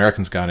 as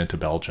Americans got into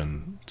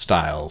Belgian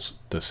styles,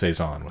 the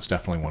Saison was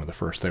definitely one of the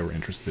first they were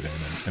interested in,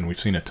 and we've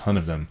seen a ton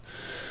of them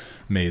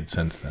made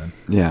since then.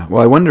 Yeah,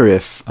 well, I wonder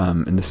if,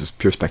 and this is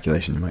pure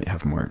speculation, you might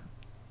have more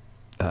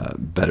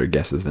better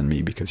guesses than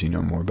me because you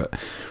know more, but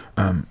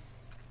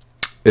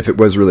if it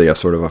was really a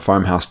sort of a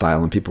farmhouse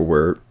style and people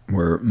were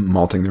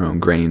malting their own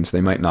grains,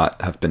 they might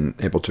not have been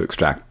able to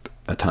extract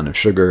a ton of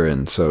sugar,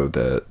 and so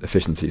the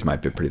efficiencies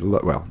might be pretty low.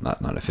 Well,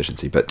 not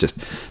efficiency, but just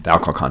the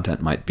alcohol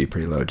content might be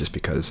pretty low just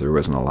because there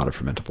wasn't a lot of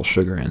fermentable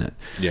sugar in it.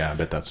 Yeah, I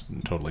bet that's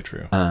totally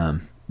true. It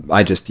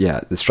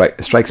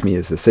strikes me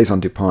as the Saison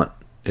DuPont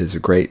is a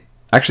great.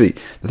 Actually,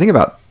 the thing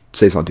about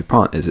Saison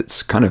DuPont is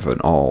it's kind of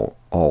an all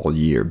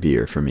year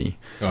beer for me.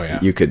 Oh yeah,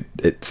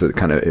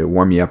 it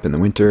warm you up in the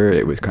winter.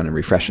 It was kind of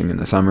refreshing in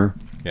the summer.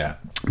 Yeah,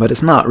 but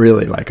it's not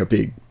really like a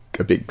big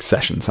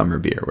session summer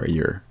beer where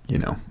you're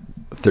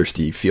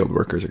thirsty field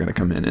workers are going to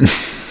come in and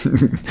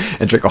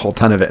and drink a whole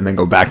ton of it and then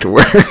go back to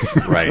work.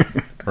 Right.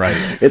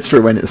 It's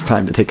for when it's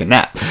time to take a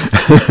nap.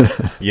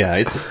 Yeah,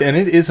 it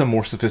is a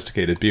more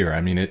sophisticated beer.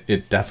 I mean,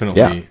 it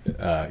definitely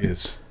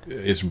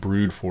is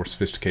brewed for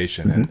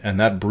sophistication, mm-hmm. and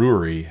that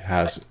brewery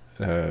has.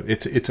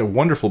 It's a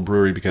wonderful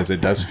brewery because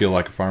it does feel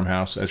like a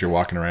farmhouse as you're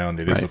walking around.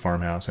 It is a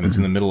farmhouse, and it's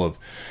in the middle of.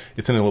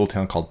 It's in a little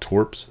town called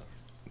Torp.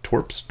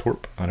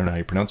 I don't know how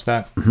you pronounce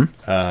that.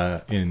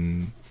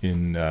 Mm-hmm.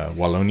 In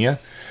Wallonia.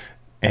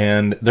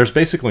 And there's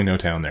basically no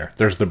town there.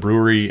 There's the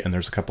brewery, and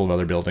there's a couple of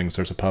other buildings.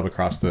 There's a pub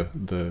across the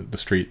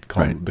street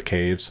called The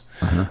Caves,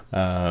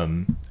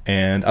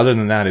 and other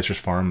than that, it's just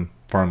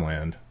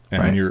farmland.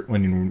 And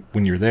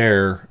when you're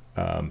there,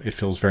 it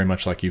feels very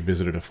much like you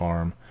visited a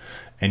farm.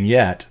 And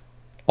yet,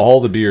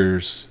 all the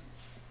beers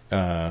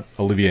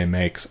Olivier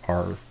makes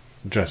are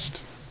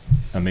just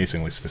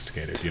amazingly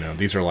sophisticated.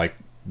 These are like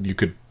you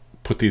could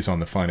put these on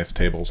the finest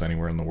tables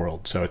anywhere in the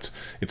world. So it's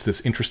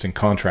this interesting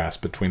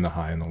contrast between the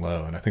high and the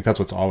low, and I think that's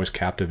what's always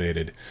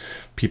captivated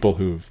people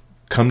who've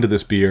come to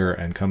this beer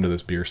and come to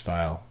this beer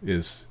style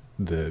is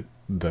the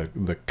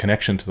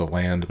connection to the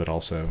land, but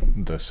also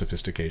the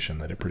sophistication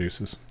that it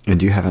produces. And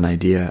do you have an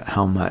idea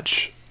how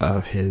much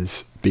of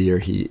his beer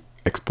he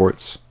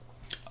exports?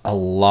 A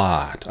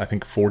lot. I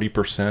think 40%.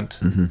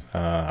 Mm-hmm.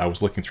 I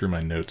was looking through my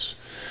notes.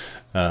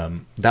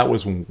 That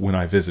was when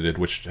I visited,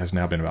 which has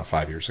now been about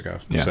 5 years ago.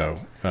 Yeah. So,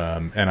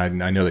 and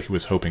I know that he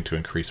was hoping to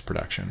increase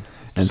production.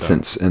 And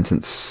since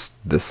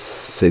this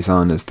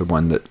Saison is the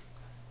one that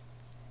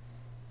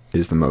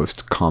is the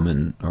most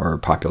common or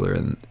popular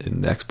in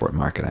the export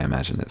market, I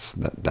imagine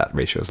that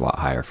ratio is a lot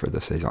higher for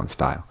the Saison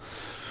style.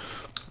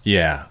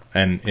 Yeah,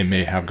 and it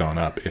may have gone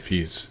up if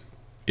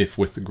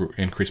with the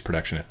increased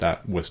production, if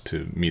that was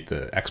to meet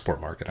the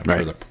export market. I'm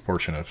sure the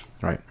proportion of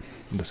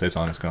the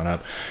Saison has gone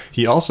up.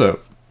 He also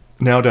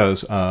now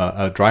does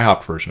a dry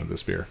hop version of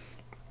this beer,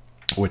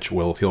 which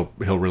he'll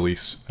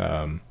release.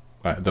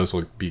 Those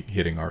will be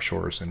hitting our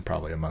shores in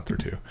probably a month or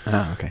two.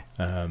 Oh, okay.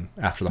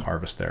 After the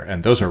harvest there,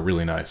 and those are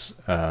really nice.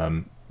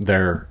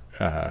 They're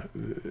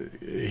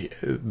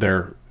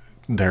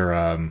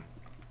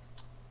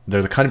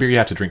the kind of beer you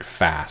have to drink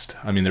fast.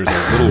 I mean, there's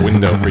a little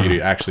window for you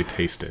to actually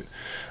taste it.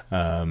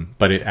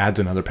 But it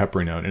adds another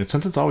peppery note, and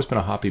since it's always been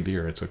a hoppy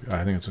beer,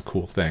 I think it's a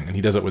cool thing. And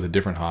he does it with a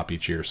different hop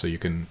each year, so you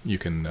can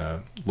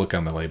look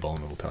on the label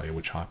and it'll tell you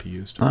which hop he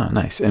used. Oh,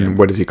 nice. And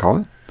what does he call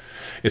it?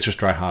 It's just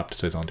dry hopped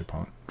Saison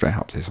DuPont. Dry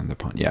hopped Saison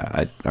DuPont.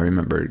 Yeah, I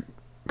remember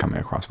coming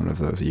across one of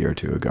those a year or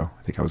two ago.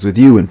 I think I was with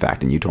you, in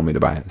fact, and you told me to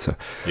buy it. So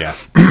yeah.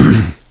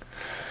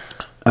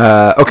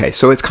 Okay,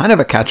 so it's kind of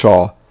a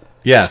catch-all.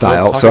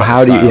 Style. So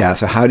how do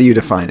you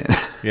define it?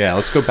 Yeah,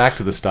 let's go back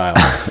to the style.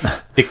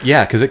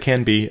 Because it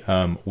can be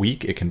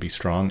weak, it can be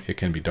strong, it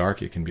can be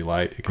dark, it can be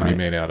light, it can be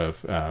made out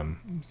of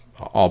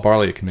all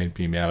barley, it can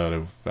be made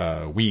out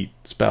of wheat,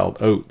 spelt,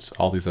 oats,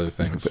 all these other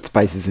things. You can put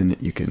spices in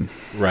it. You can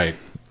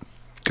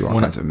do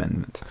all kinds of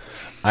amendments.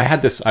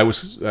 I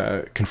was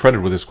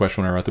confronted with this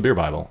question when I wrote the Beer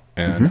Bible,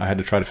 and I had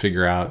to try to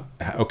figure out,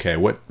 okay,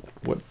 what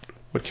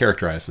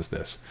characterizes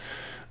this?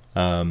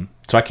 So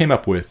I came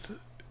up with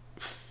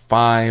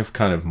 5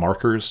 kind of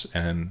markers,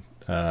 and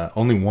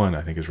only one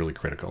I think is really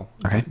critical.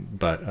 Okay.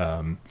 But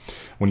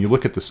when you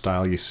look at the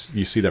style, you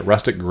see that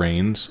rustic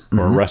grains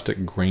or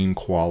rustic grain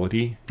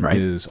quality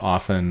is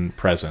often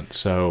present.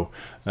 So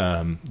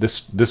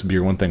this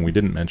beer, one thing we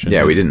didn't mention.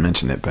 Yeah, we didn't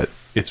mention it, but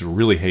it's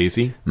really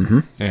hazy,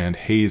 and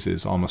haze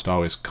is almost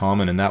always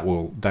common, and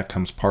that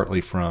comes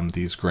partly from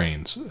these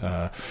grains.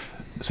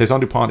 Saison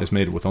DuPont is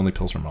made with only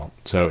Pilsner malt,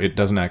 so it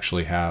doesn't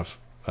actually have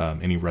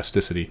any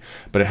rusticity,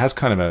 but it has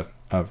kind of a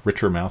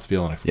richer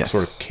mouthfeel and a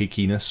sort of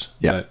cakiness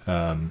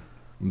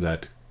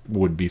that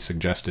would be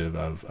suggestive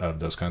of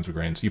those kinds of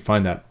grains. You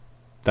find that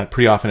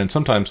pretty often, and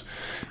sometimes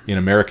in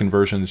American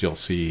versions you'll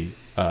see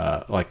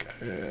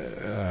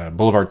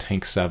Boulevard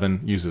Tank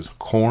 7 uses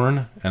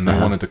corn, and they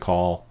wanted to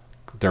call.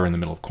 They're in the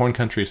middle of corn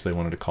country, so they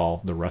wanted to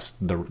call the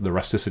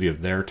rusticity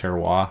of their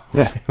terroir,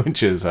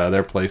 which is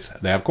their place.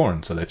 They have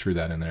corn, so they threw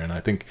that in there, and I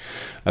think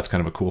that's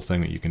kind of a cool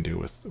thing that you can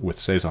do with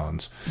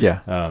saisons. Yeah,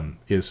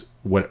 is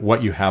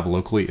what you have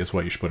locally is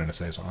what you should put in a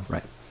saison.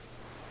 Right.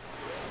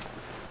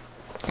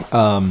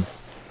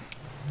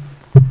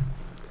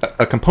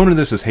 A component of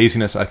this is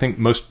haziness. I think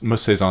most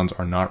saisons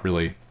are not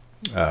really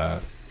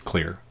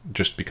clear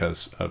just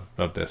because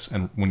of this.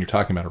 And when you're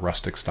talking about a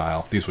rustic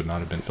style, these would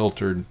not have been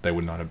filtered. They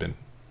would not have been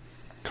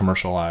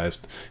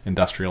commercialized,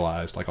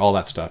 industrialized. Like all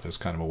that stuff is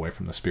kind of away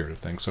from the spirit of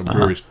things. So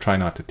breweries try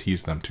not to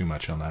tease them too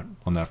much on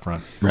that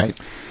front. Right.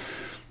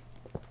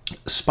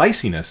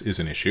 Spiciness is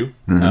an issue.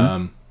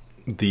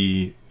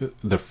 The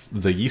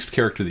yeast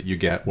character that you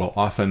get will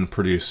often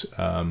produce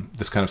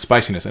this kind of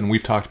spiciness, and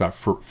we've talked about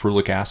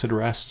ferulic acid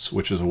rests,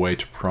 which is a way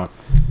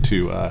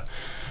to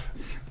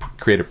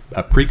create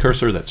a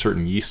precursor that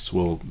certain yeasts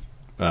will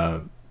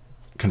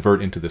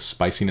convert into this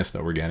spiciness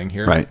that we're getting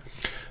here. Right.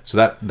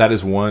 So that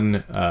is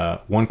one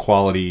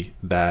quality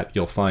that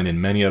you'll find in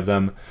many of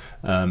them.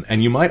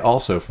 And you might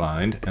also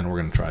find, and we're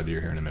going to try a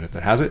beer here in a minute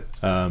that has it,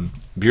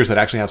 beers that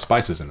actually have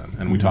spices in them.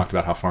 And we talked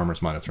about how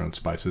farmers might have thrown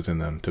spices in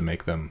them to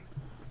make them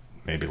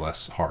maybe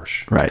less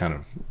harsh. Right. Kind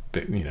of,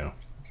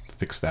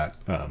 fix that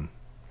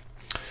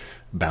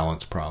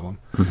balance problem.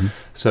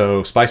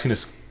 So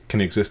spiciness can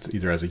exist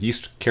either as a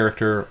yeast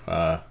character,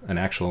 an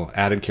actual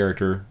added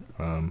character,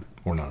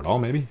 or not at all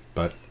maybe,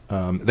 but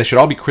they should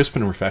all be crisp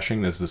and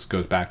refreshing. This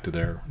goes back to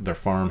their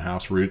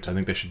farmhouse roots. I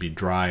think they should be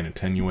dry and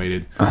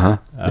attenuated.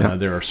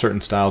 There are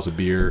certain styles of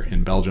beer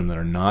in Belgium that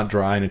are not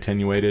dry and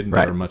attenuated,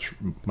 that are much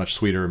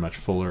sweeter, much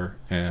fuller,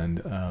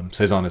 and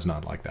Saison is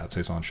not like that.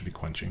 Saison should be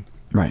quenching.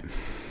 Right.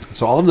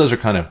 So all of those are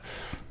kind of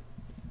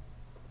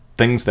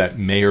things that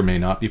may or may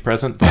not be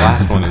present. The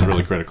last one is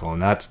really critical,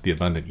 and that's the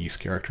abundant yeast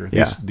character.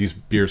 These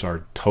beers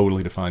are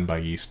totally defined by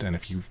yeast, and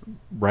if you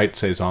write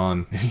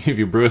Saison, if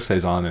you brew a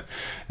Saison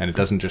and it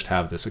doesn't just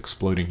have this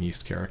exploding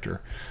yeast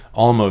character,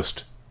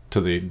 almost to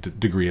the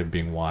degree of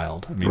being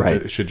wild, I mean,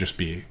 it should just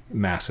be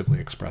massively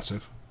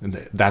expressive. And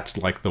that's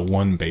like the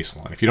one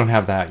baseline. If you don't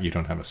have that, you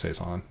don't have a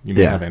Saison. You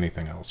may have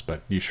anything else,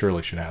 but you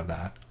surely should have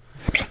that.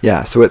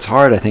 Yeah, so it's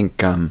hard, I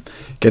think,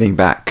 getting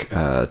back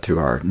to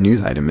our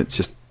news item,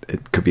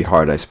 it could be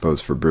hard, I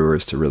suppose, for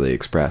brewers to really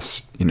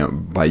express,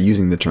 by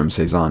using the term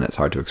Saison, it's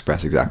hard to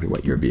express exactly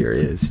what your beer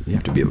is. You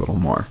have to be a little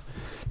more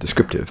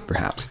descriptive,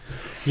 perhaps.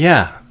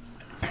 Yeah.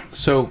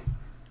 So,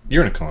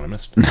 you're an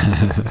economist.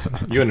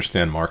 You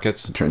understand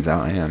markets. It turns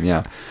out I am,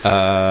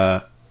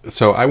 yeah.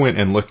 So I went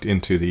and looked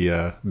into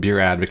the Beer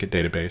Advocate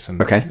database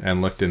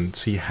and looked and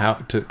see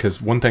how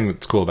because one thing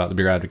that's cool about the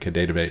Beer Advocate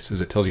database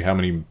is it tells you how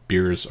many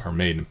beers are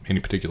made in any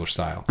particular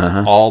style.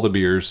 All the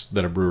beers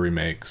that a brewery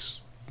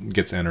makes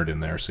gets entered in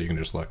there, so you can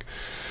just look.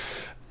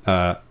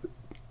 As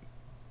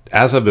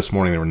of this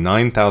morning, there were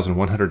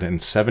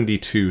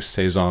 9,172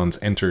 Saisons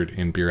entered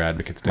in Beer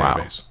Advocate's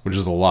database, which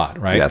is a lot,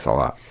 right? Yeah, that's a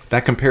lot.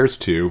 That compares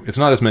to, it's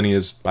not as many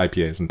as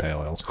IPAs and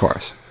Pale Ales. Of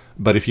course.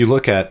 But if you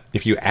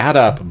add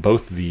up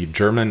both the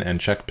German and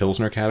Czech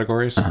Pilsner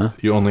categories,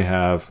 you only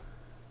have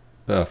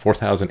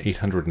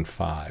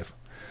 4,805.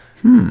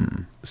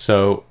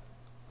 So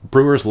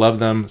brewers love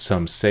them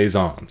some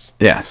Saisons.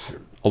 Yes.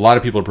 A lot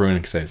of people are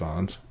brewing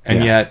Saisons,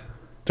 and yet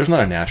there's not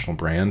a national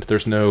brand.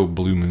 There's no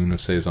Blue Moon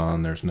of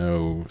Saison. There's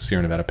no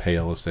Sierra Nevada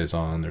Pale of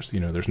Saison.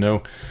 There's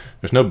no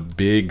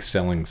big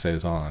selling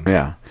Saison.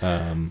 Yeah.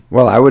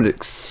 Well,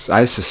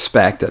 I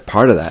suspect that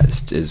part of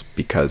that is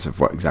because of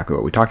exactly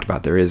what we talked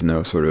about. There is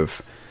no sort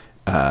of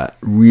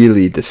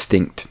really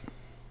distinct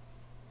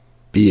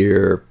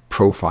beer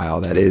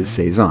profile that is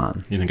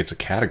Saison. You think it's a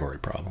category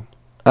problem?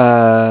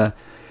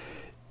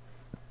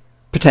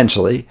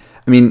 Potentially.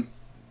 I mean,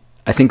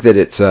 I think that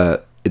it's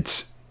a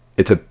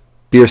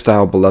beer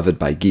style beloved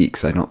by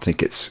geeks. I don't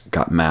think it's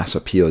got mass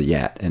appeal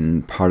yet,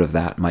 and part of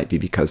that might be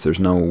because there's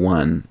no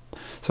one.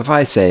 So if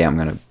I say I'm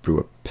going to brew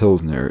a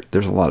Pilsner,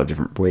 there's a lot of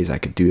different ways I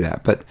could do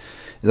that, but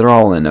they're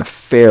all in a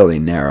fairly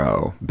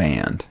narrow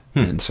band,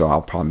 and so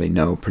I'll probably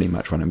know pretty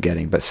much what I'm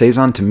getting. But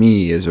Saison to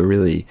me is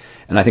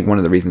and I think one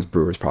of the reasons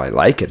brewers probably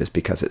like it is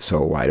because it's so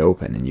wide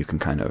open and you can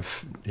kind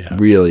of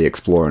really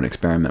explore and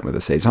experiment with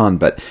a Saison,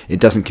 but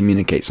it doesn't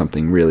communicate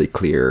something really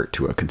clear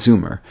to a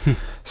consumer.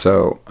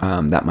 So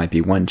that might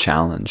be one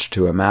challenge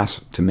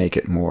to make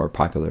it more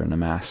popular in a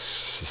mass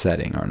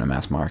setting or in a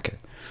mass market.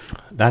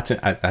 That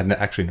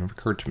actually never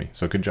occurred to me.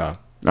 So good job.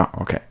 Oh,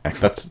 okay.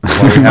 Excellent.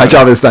 That's my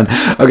job is done.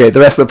 Okay, the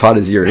rest of the pod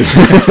is yours.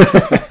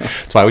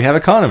 That's why we have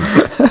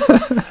economists.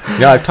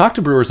 I've talked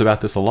to brewers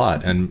about this a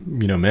lot, and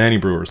many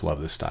brewers love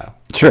this style.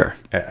 Sure.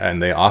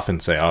 And they often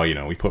say,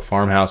 we put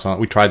Farmhouse on.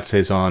 We tried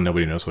Saison.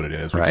 Nobody knows what it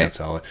is. We can't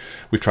sell it.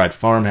 We tried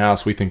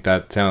Farmhouse. We think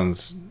that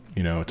sounds,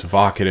 it's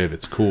evocative.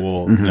 It's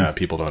cool. No,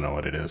 people don't know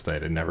what it is.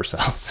 It never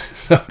sells.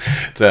 So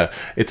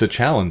it's a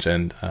challenge,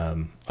 and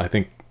I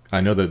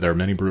know that there are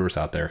many brewers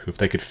out there who, if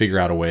they could figure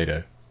out a way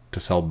to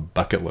sell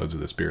bucket loads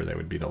of this beer, they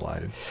would be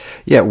delighted.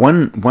 Yeah,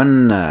 one.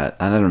 I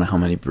don't know how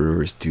many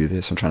brewers do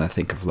this. I'm trying to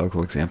think of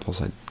local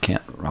examples. I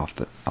can't off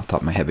the top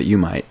of my head, but you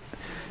might.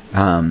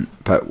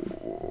 But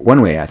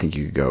one way I think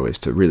you could go is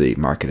to really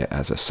market it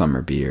as a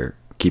summer beer.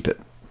 Keep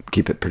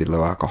it pretty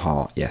low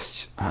alcohol.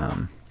 Yes,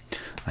 I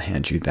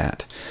hand you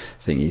that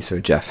thingy. So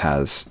Jeff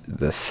has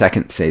the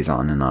second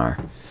Saison in our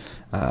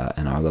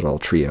little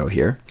trio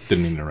here.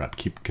 Didn't mean to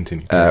interrupt.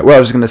 Continue. Well, I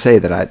was going to say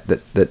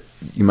that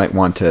you might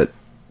want to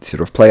sort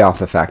of play off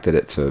the fact that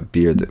it's a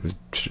beer that was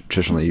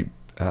traditionally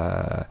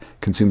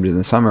consumed in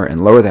the summer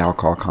and lower the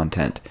alcohol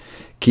content,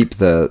 keep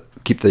the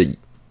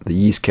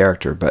yeast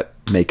character, but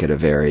make it a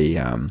very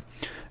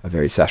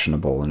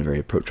sessionable and a very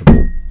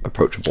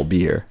approachable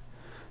beer.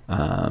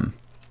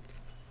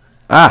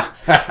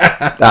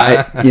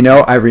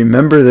 I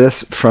remember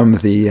this from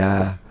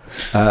the.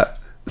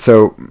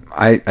 So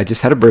I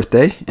just had a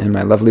birthday, and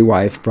my lovely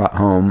wife brought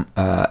home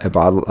a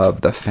bottle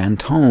of the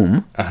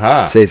Fantôme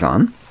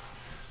Saison.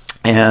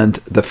 And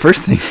the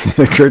first thing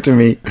that occurred to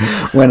me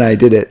when I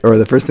did it, or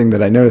the first thing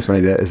that I noticed when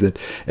I did it, is that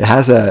it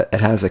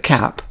has a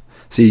cap.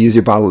 So you use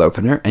your bottle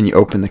opener and you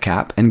open the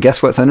cap, and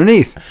guess what's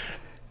underneath?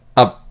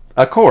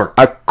 A cork.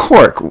 A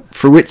cork,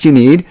 for which you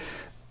need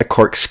a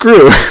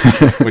corkscrew,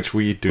 which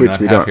we do not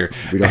have here.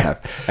 We don't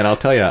have. And I'll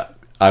tell you,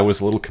 I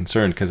was a little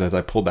concerned because as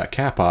I pulled that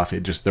cap off,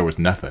 there was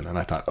nothing, and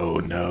I thought, oh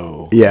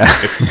no. Yeah.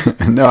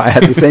 No, I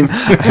had the same.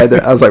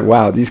 I was like,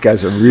 wow, these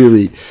guys are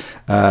really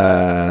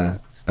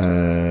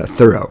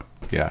thorough.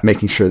 Yeah.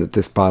 Making sure that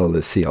this bottle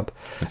is sealed.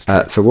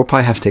 So we'll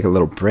probably have to take a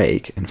little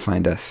break and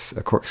find us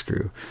a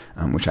corkscrew,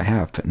 which I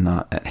have, but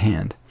not at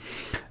hand.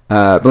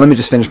 But let me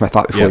just finish my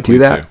thought before we do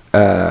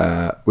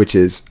that, which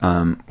is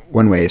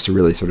one way is to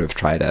really sort of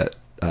try to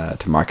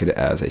market it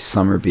as a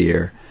summer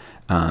beer,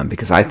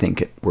 because I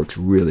think it works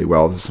really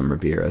well as a summer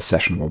beer, a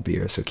sessionable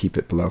beer. So keep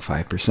it below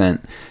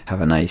 5%,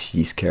 have a nice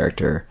yeast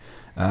character,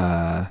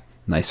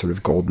 nice sort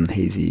of golden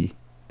hazy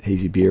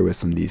beer with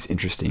some of these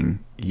interesting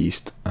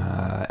yeast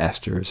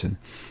esters and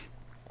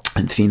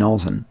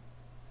phenols, and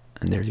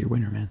there's your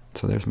winner, man.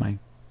 So there's my.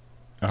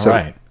 All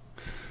right.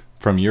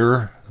 From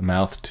your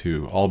mouth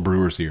to all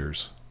brewers'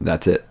 ears.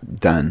 That's it.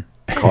 Done.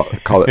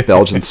 Call it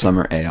Belgian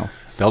Summer Ale.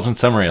 Belgian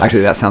Summer Ale.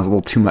 Actually, that sounds a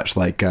little too much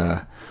like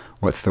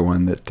what's the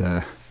one that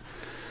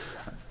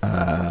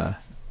I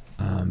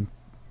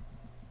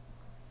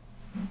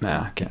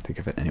can't think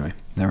of it anyway.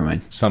 Never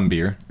mind. Some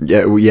beer.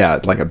 Yeah,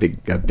 like a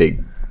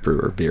big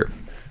brewer beer.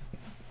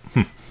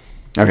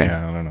 Okay.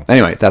 Yeah, I don't know.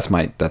 Anyway, that's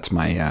my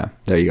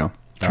there you go.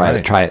 Try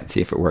it,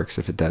 see if it works.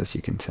 If it does,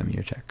 you can send me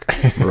your check.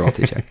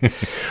 Royalty check.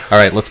 All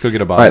right, let's go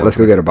get a bottle. All right, let's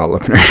go get a bottle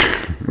opener.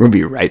 We'll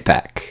be right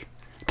back.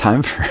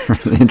 Time for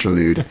the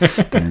interlude.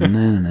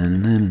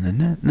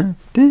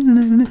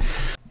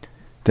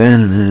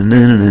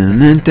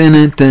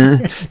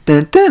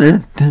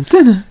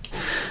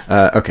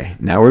 Okay,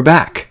 now we're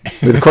back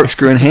with the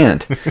corkscrew in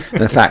hand.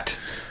 And in fact,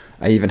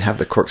 I even have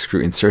the corkscrew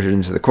inserted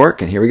into the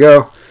cork, and here we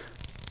go.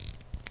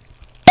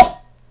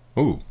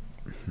 Ooh,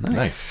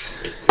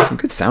 nice. Some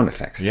good sound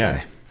effects. Yeah.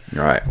 Today.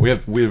 All right. We're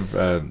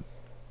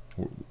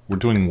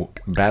doing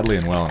badly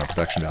and well in our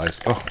production values.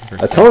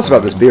 Tell us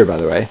about this beer, by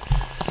the way.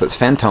 So it's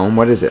Fantôme.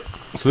 What is it?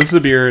 So this is a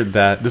beer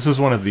this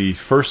is one of the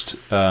first,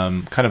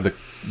 kind of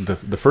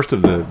the first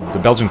of the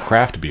Belgian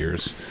craft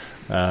beers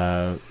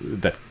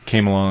that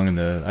came along in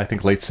the, I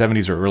think, late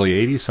 70s or early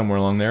 80s, somewhere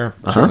along there.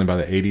 Certainly by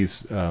the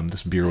 80s,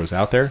 this beer was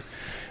out there.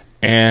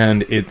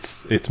 And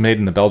it's made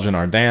in the Belgian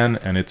Ardennes,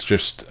 and it's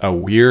just a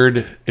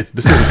weird.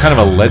 This is kind of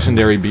a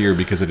legendary beer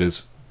because it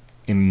is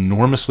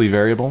enormously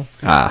variable.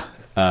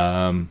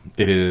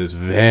 It is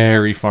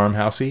very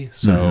farmhousey,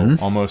 so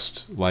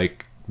almost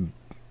like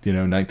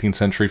 19th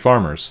century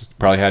farmers.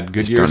 Probably had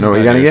good just years. Don't know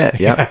what you're gonna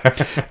get. Yeah,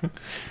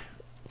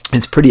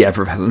 it's pretty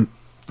effervescent.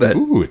 But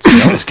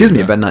excuse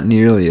me, but not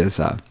nearly as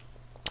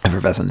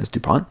effervescent as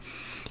DuPont.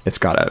 It's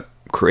got a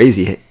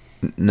crazy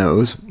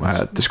nose.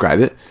 Describe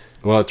it.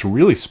 Well, it's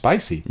really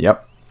spicy.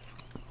 Yep.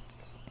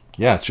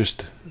 Yeah, it's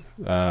just,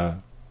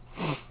 full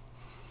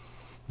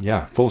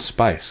of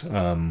spice.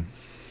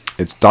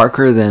 It's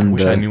darker than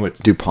I knew it.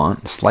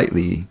 DuPont,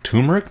 slightly.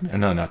 Turmeric?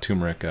 No, not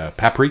turmeric.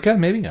 Paprika,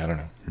 maybe? I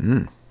don't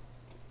know.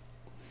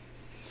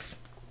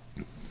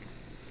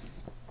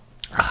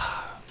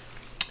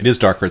 It is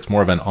darker. It's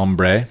more of an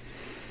ombre.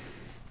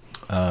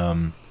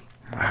 Wow.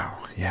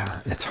 Yeah,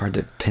 it's hard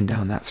to pin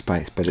down that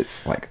spice, but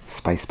it's like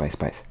spice.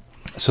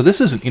 So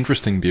this is an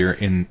interesting beer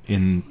in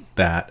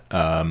that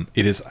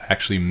it is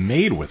actually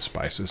made with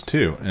spices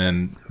too,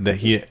 and that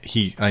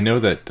I know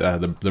that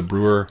the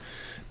brewer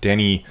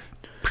Danny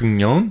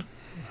Prignon,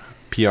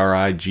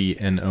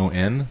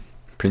 Prignon,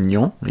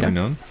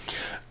 Prignon,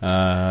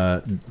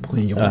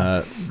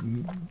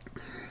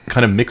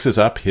 kind of mixes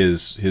up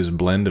his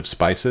blend of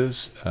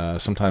spices.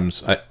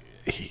 Sometimes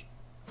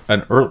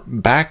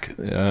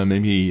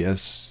maybe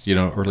as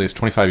early as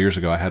 25 years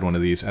ago, I had one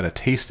of these at a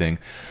tasting.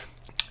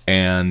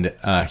 And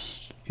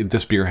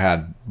this beer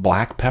had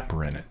black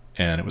pepper in it,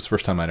 and it was the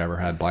first time I'd ever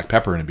had black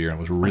pepper in a beer, and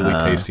it was really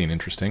tasty and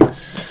interesting. And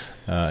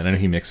I know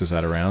he mixes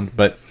that around,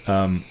 but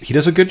he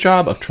does a good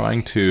job of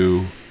trying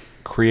to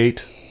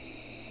create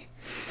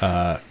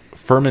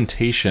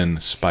fermentation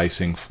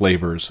spicing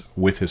flavors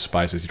with his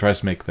spices. He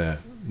tries to make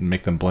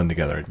them blend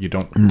together. You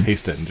don't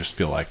taste it and just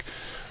feel like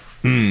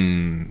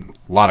a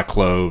lot of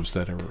cloves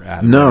that are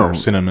added, or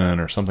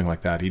cinnamon or something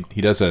like that.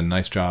 He does a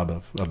nice job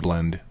of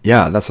blend.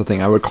 Yeah, that's the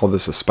thing. I would call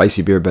this a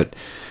spicy beer, but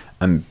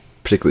I'm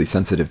particularly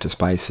sensitive to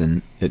spice,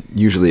 and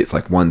usually it's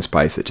like one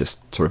spice that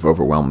just sort of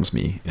overwhelms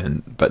me.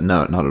 But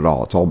no, not at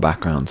all. It's all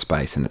background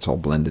spice, and it's all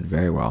blended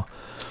very well.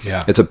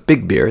 Yeah, it's a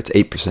big beer. It's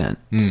 8%.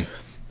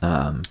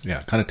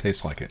 Yeah, kind of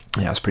tastes like it.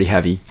 Yeah, it's pretty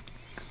heavy.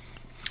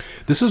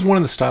 This is one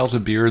of the styles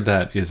of beer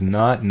that is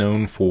not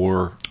known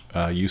for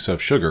use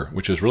of sugar,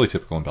 which is really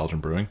typical in Belgian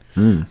brewing.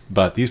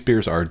 But these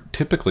beers are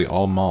typically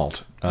all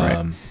malt.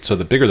 So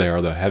the bigger they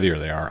are, the heavier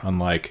they are.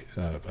 Unlike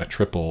a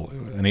triple,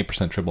 an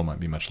 8% triple might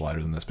be much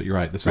lighter than this. But you're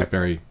right, this is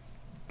very...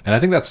 And I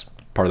think that's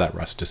part of that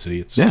rusticity.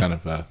 It's kind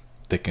of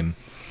thick and...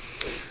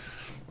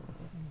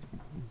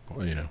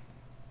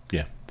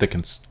 thick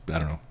and, I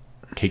don't know,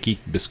 cakey,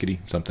 biscuity,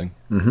 something.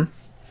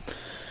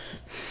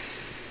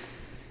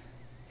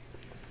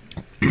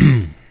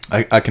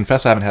 I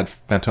confess I haven't had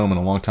Fantôme in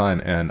a long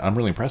time, and I'm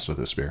really impressed with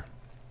this beer.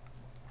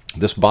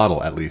 This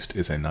bottle, at least,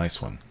 is a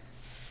nice one.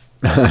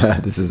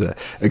 This is a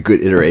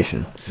good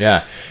iteration.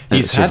 Yeah.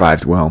 He's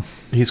survived well.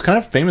 He's kind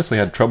of famously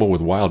had trouble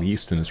with wild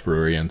yeast in his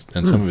brewery, and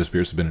some of his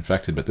beers have been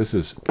infected, but this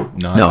is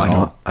not at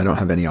all. I don't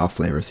have any off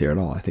flavors here at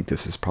all. I think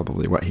this is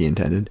probably what he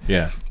intended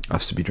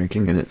us to be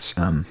drinking, and it's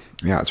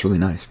it's really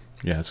nice.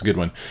 Yeah, it's a good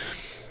one.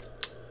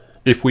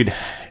 If we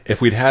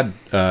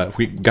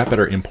got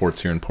better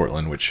imports here in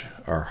Portland, which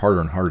are harder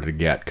and harder to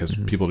get because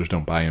people just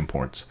don't buy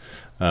imports,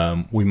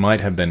 we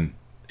might have been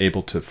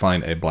able to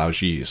find a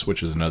Blaugis,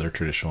 which is another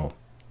traditional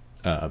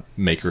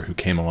maker who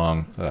came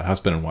along, a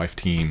husband and wife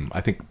team,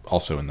 I think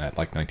also in that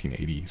like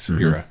 1980s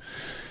era,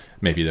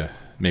 maybe the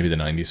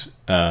 90s,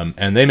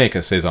 and they make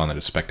a saison that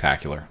is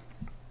spectacular.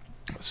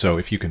 So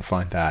if you can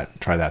find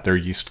that, try that. Their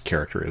yeast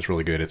character is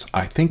really good.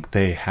 I think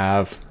they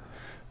have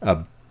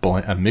a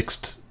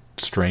mixed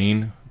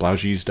strain,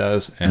 Blaugis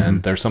does,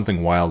 and there's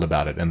something wild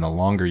about it. And the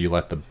longer you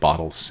let the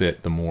bottle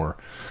sit, the more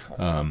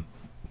that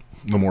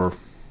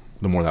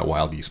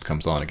wild yeast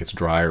comes on. It gets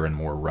drier and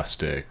more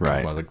rustic,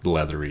 like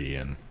leathery,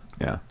 and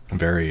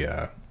very.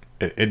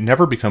 It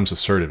never becomes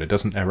assertive. It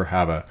doesn't ever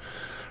have a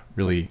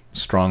really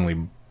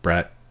strongly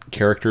Brett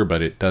character,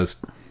 but it does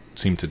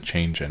seem to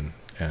change and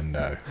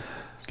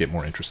get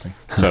more interesting.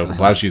 So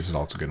Blaugis is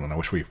also a good one. I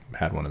wish we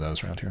had one of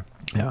those around here.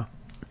 Yeah.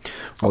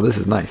 Well, this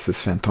is nice.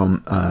 This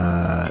Fantôme,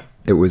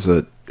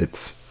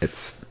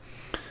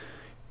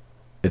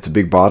 it's a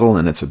big bottle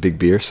and it's a big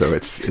beer, so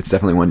it's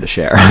definitely one to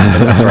share.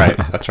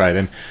 That's right.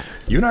 And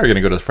you and I are going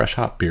to go to the Fresh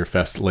Hop Beer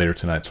Fest later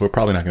tonight, so we're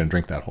probably not going to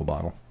drink that whole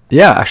bottle.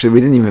 Yeah, actually,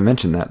 we didn't even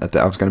mention that.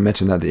 I was going to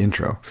mention that at the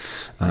intro.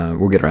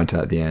 We'll get around to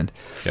that at the end.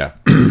 Yeah.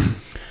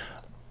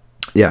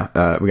 We got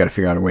to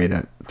figure out a way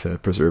to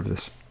preserve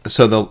this.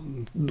 So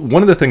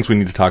one of the things we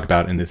need to talk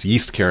about in this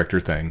yeast character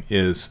thing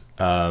is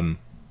I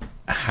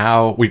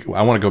want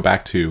to go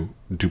back to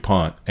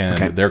DuPont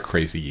and their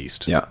crazy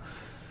yeast. Yeah.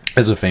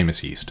 As a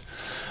famous yeast.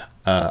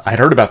 I'd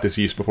heard about this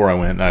yeast before I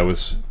went, and I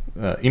was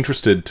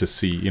interested to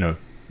see, you're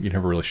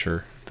never really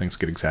sure if things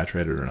get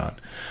exaggerated or not.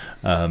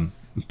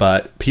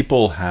 But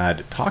people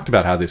had talked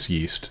about how this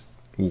yeast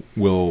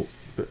will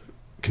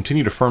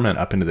continue to ferment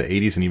up into the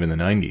 80s and even the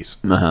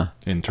 90s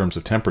in terms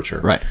of temperature.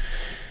 Right.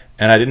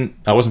 And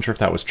I wasn't sure if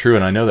that was true,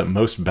 and I know that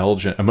most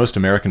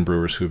American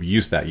brewers who have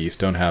used that yeast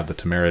don't have the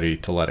temerity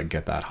to let it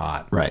get that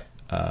hot. Right.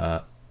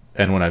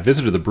 And when I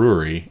visited the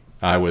brewery,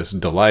 I was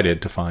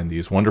delighted to find he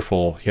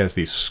has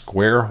these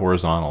square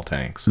horizontal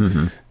tanks,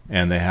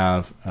 and they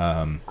have,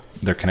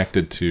 they're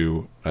connected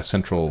to a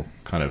central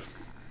kind of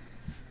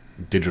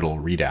digital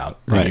readout,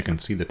 and you can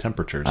see the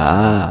temperatures.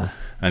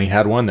 And he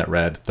had one that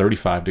read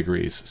 35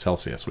 degrees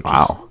Celsius, which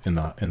is in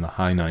the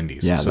high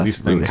 90s. Yeah, so that's these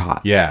things, really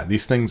hot. Yeah,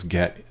 these things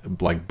get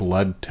like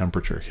blood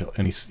temperature.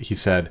 And he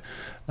said,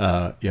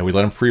 we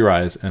let them free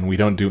rise, and we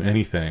don't do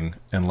anything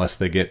unless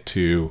they get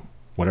to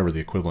whatever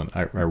the equivalent.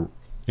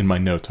 In my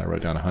notes, I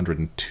wrote down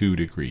 102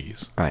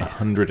 degrees. Right.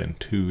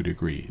 102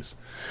 degrees.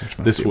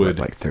 This would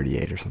like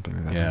 38 or something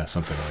like that. Yeah,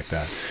 something like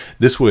that.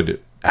 This would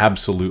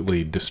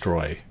absolutely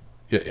destroy.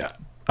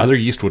 Other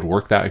yeast would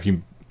work that if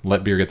you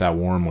let beer get that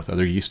warm with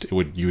other yeast,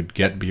 you would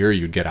get beer,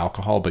 you'd get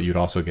alcohol, but you'd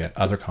also get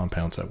other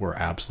compounds that were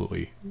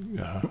absolutely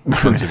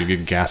offensive. You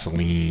get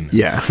gasoline.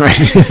 Yeah, right.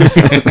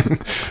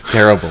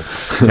 terrible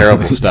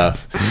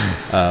stuff.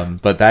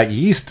 But that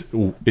yeast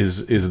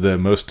is the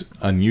most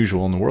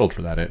unusual in the world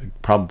for that.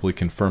 It probably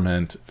can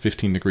ferment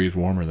 15 degrees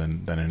warmer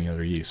than any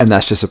other yeast. And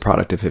that's just a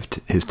product of his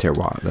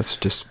terroir. That's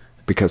just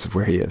because of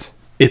where he is.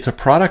 It's a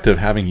product of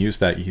having used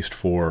that yeast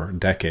for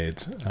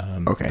decades.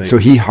 So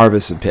he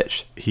harvests and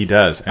pitch. He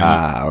does. And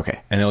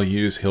And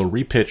he'll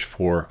repitch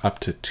for up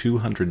to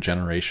 200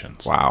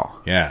 generations.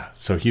 Wow. Yeah.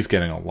 So he's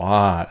getting a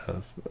lot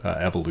of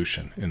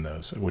evolution in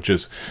those, which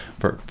is,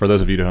 for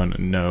those of you who don't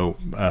know,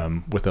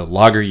 with a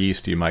lager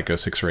yeast, you might go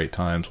 6 or 8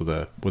 times. With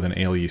an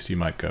ale yeast, you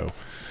might go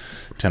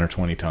 10 or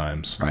 20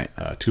 times. Right.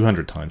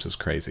 200 times is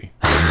crazy.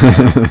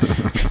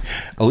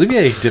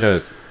 Olivier did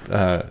a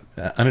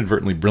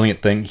inadvertently brilliant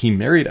thing. He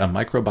married a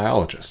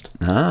microbiologist,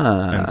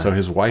 and so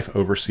his wife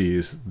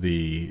oversees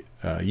the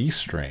yeast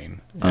strain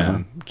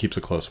and keeps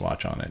a close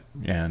watch on it.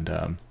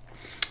 And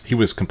he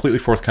was completely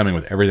forthcoming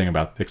with everything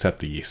except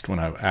the yeast. When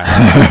I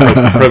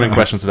asked probing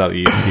questions about the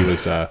yeast, he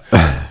was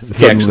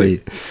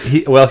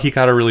he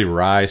got a really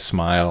wry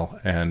smile,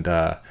 and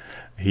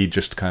he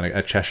just kind of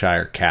a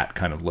Cheshire cat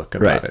kind of look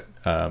about it.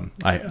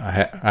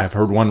 I've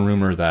heard one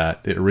rumor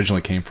that it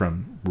originally came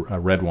from a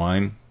red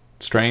wine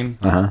strain.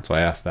 So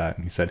I asked that,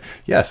 and he said,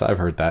 "Yes, I've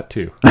heard that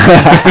too."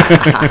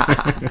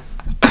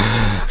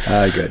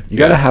 Good. You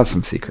got to have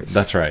some secrets.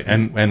 That's right.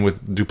 And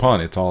with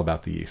DuPont, it's all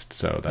about the yeast,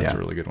 so that's a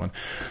really good one.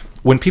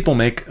 When people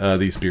make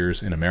these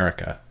beers in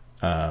America,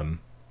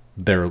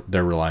 they're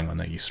relying on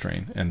that yeast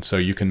strain, and so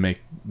you can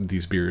make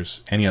these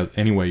beers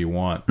any way you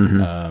want.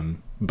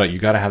 But you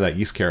got to have that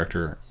yeast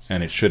character,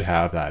 and it should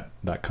have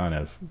that kind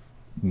of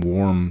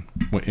warm.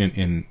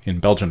 In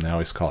Belgium, they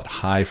always call it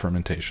high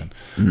fermentation,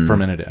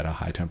 fermented at a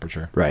high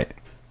temperature. Right.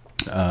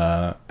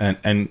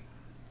 And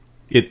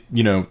it,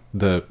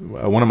 the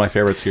one of my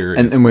favorites here.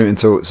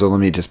 So let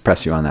me just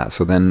press you on that.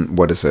 So then,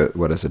 what is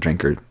a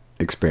drinker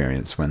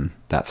experience when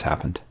that's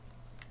happened?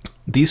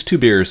 These two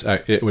beers,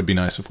 it would be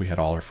nice if we had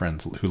all our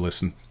friends who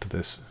listen to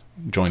this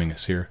joining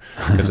us here,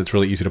 because it's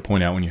really easy to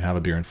point out when you have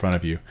a beer in front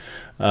of you.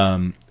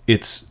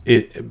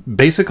 It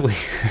basically,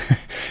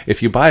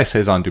 if you buy a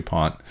Saison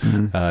DuPont,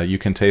 you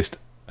can taste.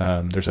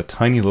 There's a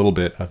tiny little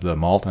bit of the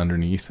malt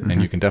underneath,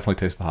 and you can definitely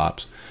taste the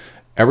hops.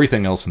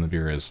 Everything else in the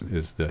beer is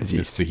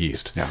the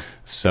yeast. Yeah.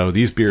 So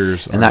these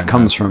beers, and that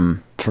comes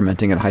from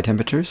fermenting at high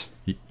temperatures.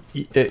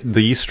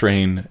 The yeast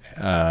strain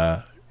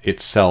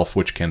itself,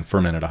 which can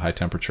ferment at a high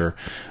temperature,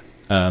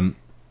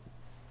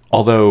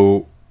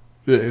 although.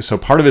 So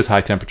part of it is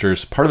high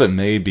temperatures. Part of it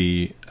may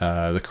be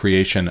the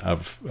creation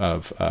of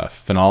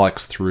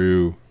phenolics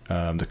through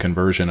the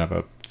conversion of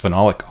a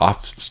phenolic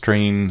off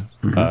strain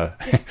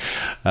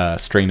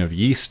strain of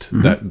yeast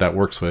that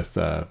works with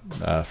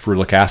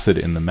ferulic acid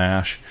in the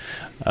mash.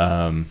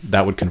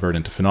 That would convert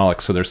into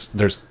phenolics.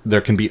 So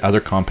there can be other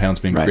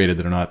compounds being created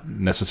that are not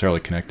necessarily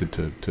connected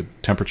to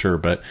temperature,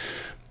 but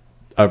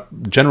a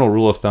general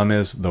rule of thumb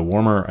is the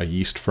warmer a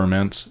yeast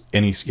ferments,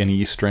 any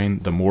yeast strain,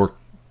 the more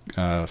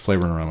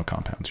flavor and aroma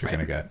compounds you're going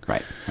to get.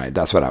 Right.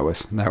 That's what I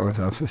was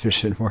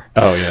fishing for.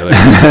 Oh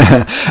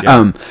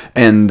yeah.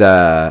 And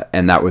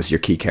that was your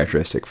key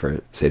characteristic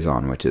for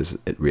Saison, which is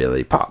it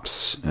really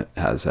pops. It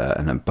has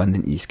an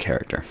abundant yeast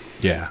character.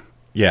 Yeah.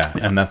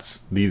 And that's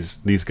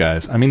these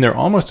guys. I mean, they're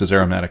almost as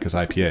aromatic as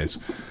IPAs.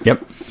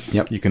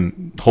 Yep. You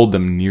can hold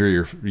them near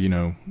your,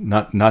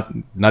 not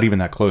even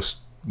that close.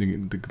 The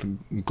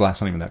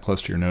glass not even that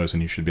close to your nose,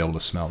 and you should be able to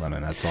smell them,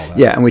 and that's all that.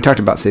 Yeah, and we talked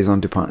about Saison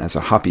DuPont as a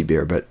hoppy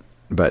beer, but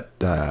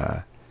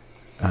that's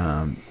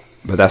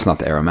not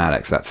the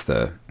aromatics. That's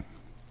the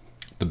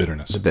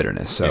bitterness. The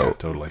bitterness. So yeah,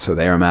 totally. So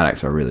the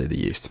aromatics are really the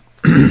yeast.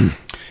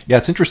 Yeah,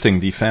 it's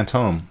interesting. The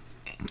Fantôme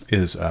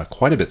is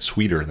quite a bit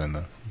sweeter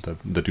than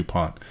the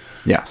DuPont.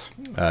 Yes.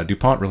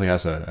 DuPont really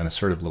has an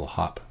assertive little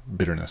hop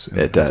bitterness.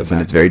 It does,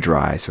 and it's very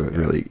dry, so it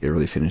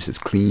really finishes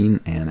clean,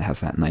 and it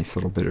has that nice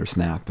little bitter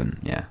snap, and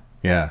yeah.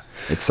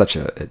 It's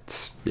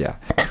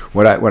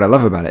what I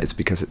love about it is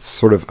because it's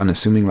sort of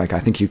unassuming. Like I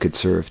think you could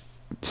serve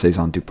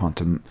Saison DuPont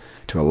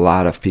to a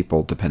lot of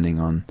people depending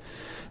on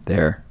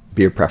their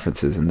beer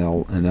preferences, and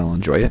they'll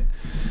enjoy it.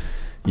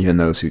 Even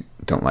those who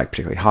don't like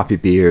particularly hoppy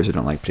beers or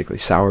don't like particularly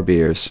sour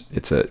beers,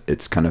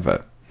 it kind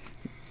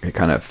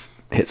of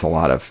hits a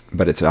lot of,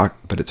 but it's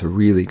a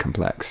really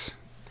complex.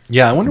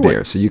 Yeah, I wonder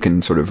beer. So you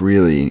can sort of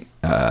really,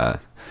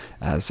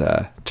 as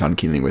John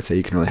Keeling would say,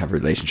 you can really have a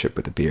relationship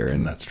with the beer,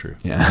 and that's true.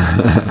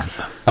 Yeah.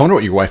 I wonder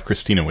what your wife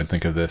Christina would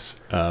think of this.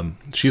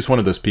 She's one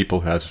of those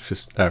people who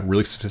has a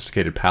really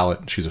sophisticated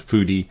palate. She's a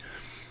foodie,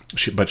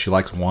 but she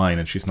likes wine,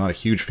 and she's not a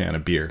huge fan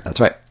of beer. That's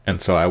right.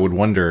 And so I would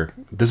wonder,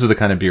 this is the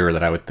kind of beer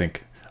that I would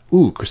think,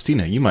 ooh,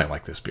 Christina, you might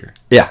like this beer.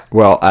 Yeah,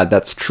 well,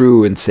 that's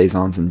true in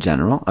Saisons in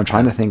general. I'm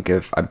trying to think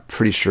I'm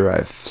pretty sure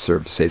I've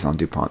served Saison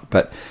DuPont,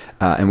 but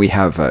and we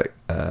have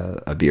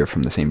a beer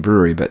from the same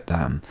brewery, but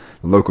the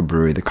local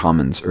brewery, the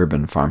Commons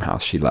Urban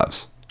Farmhouse, she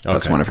loves.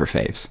 That's one of her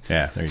faves.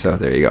 Yeah, there you go.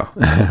 There you go,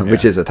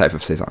 which is a type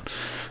of Saison.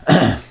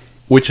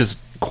 Which is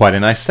quite a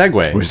nice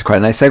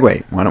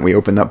segue. Why don't we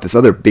open up this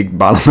other big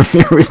bottle of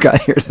beer we've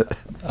got here?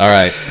 All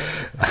right.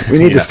 We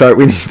need to start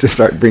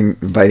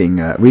inviting.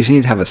 We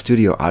need to have a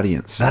studio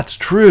audience. That's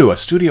true, a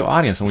studio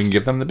audience, and we can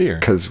give them the beer.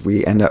 Because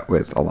we end up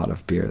with a lot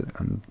of beer.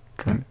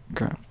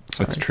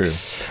 That's true.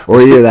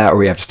 Or either that, or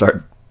we have to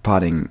start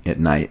potting at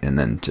night and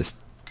then just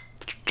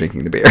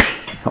drinking the beer.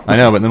 I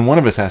know, but then one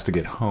of us has to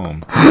get home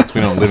because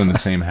we don't live in the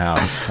same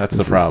house. That's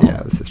the problem.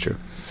 Yeah, this is true.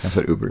 That's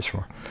what Uber's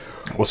for.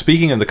 Well,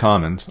 speaking of the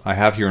Commons, I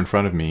have here in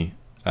front of me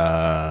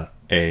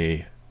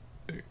a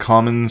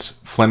Commons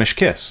Flemish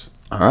Kiss.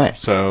 All right.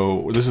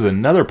 So this is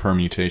another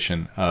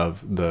permutation of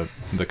the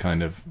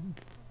kind of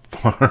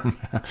farm.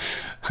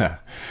 There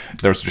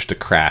was just a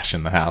crash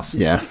in the house.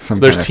 Yeah. So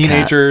there's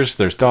teenagers,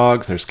 there's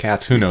dogs, there's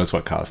cats. Who knows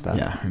what caused that?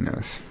 Yeah, who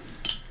knows?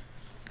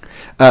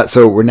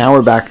 So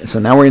we're back. So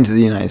now we're into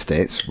the United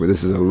States, where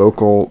this is a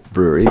local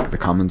brewery, the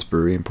Commons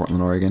Brewery in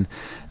Portland, Oregon.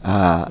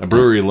 A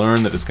brewery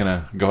learned that it's going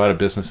to go out of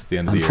business at the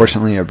end of the year.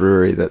 Unfortunately, a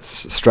brewery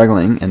that's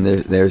struggling, and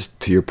there's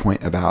to your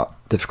point about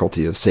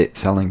difficulty of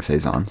selling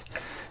Saisons.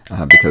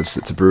 Because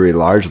it's a brewery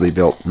largely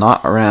built not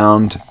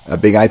around a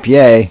big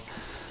IPA,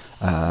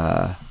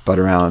 but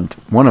around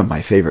one of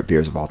my favorite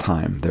beers of all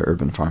time. Their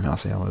Urban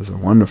Farmhouse Ale is a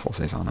wonderful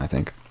Saison, I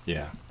think.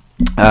 Yeah.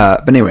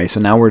 But anyway, so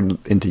now we're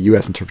into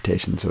U.S.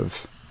 interpretations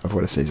of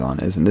what a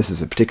Saison is, and this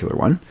is a particular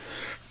one.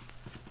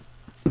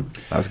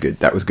 That was good.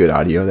 That was good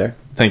audio there.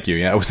 Thank you.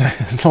 Yeah,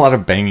 it's a lot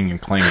of banging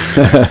and clanging.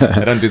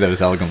 I don't do that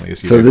as elegantly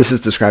as you do. So this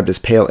is described as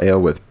pale ale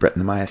with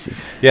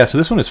Brettanomyces. Yeah, so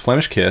this one is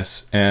Flemish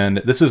Kiss, and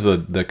this is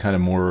the kind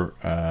of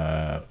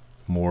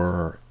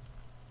more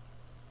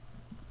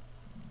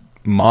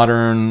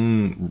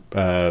modern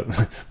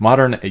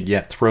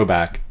yet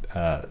throwback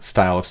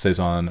style of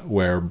saison,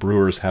 where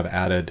brewers have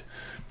added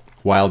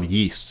wild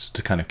yeasts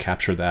to kind of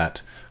capture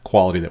that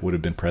quality that would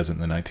have been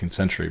present in the 19th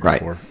century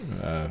before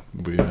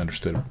we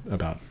understood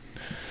about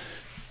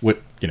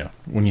what,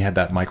 when you had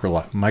that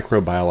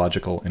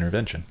microbiological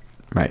intervention.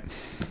 Right.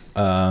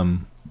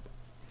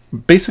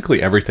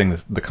 Basically everything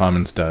that the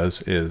Commons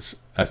does is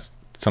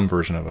some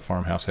version of a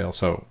farmhouse ale.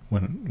 So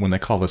when they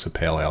call this a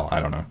pale ale, I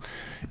don't know.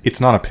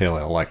 It's not a pale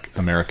ale like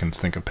Americans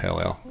think of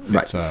pale ale.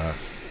 Right.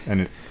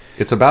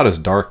 It's about as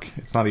dark.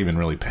 It's not even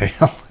really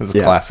pale as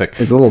a classic.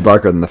 It's a little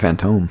darker than the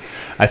Fantôme.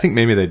 I think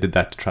maybe they did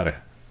that to try to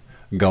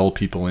gull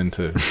people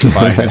into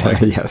buying it.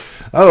 Like, yes.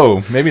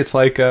 Oh, maybe it's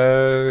like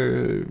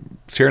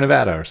Sierra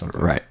Nevada or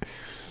something. Right.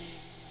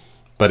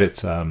 But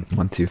it's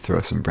once you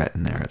throw some Brett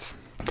in there, it's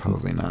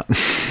probably not.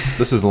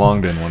 This has long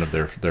been one of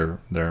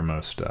their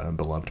most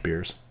beloved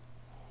beers.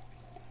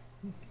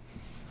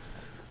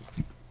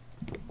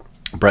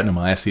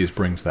 Brettanomyces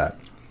brings that.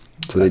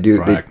 So they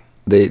do.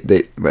 They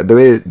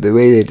the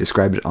way they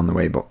described it on the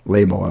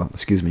label.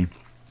 Excuse me,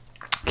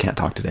 can't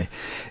talk today.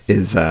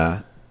 Is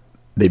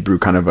they brew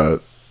kind of a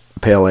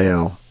pale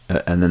ale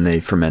and then they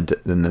ferment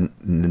it, and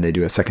then they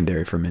do a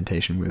secondary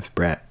fermentation with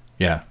Brett.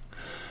 Yeah,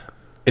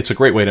 it's a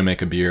great way to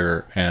make a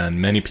beer,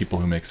 and many people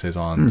who make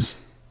saisons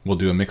will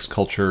do a mixed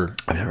culture.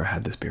 I've never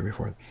had this beer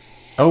before.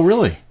 Oh,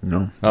 really?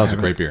 No. Oh, it's a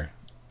great beer.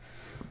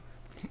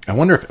 I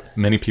wonder if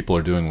many people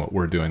are doing what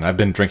we're doing. I've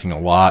been drinking a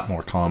lot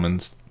more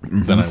Commons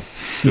than I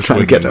just trying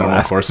to get to the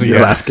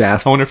last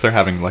gasp. I wonder if they're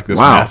having like this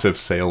massive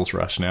sales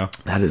rush now.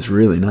 That is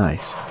really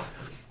nice.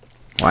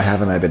 Why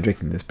haven't I been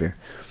drinking this beer?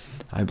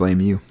 I blame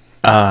you.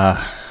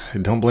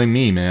 Don't blame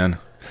me, man.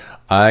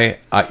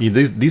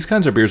 These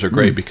kinds of beers are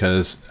great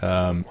because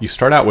you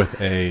start out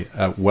with a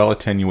well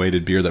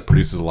attenuated beer that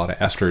produces a lot of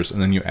esters,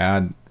 and then you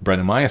add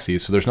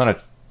Brettanomyces, so there's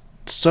not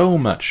so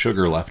much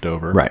sugar left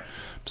over. Right.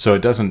 So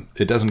it doesn't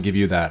give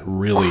you that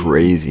really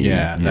crazy,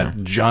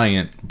 that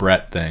giant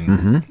Brett thing.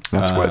 Mm-hmm.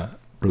 That's what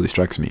really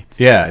strikes me.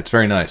 Yeah, it's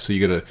very nice. So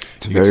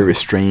it's very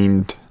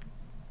restrained.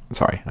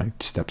 Sorry, I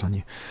stepped on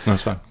you. No,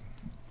 it's fine.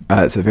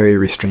 It's a very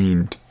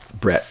restrained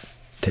Brett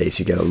taste.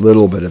 You get a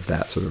little bit of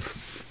that sort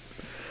of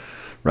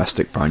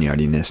rustic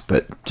barnyardiness,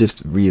 but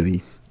just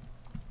really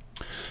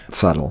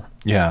subtle.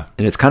 Yeah,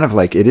 and it's kind of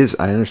like it is.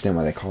 I understand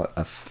why they call it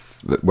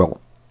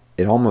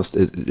it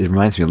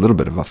reminds me a little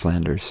bit of a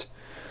Flanders.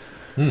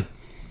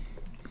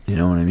 You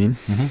know what I mean?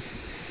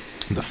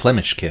 Mm-hmm. The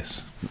Flemish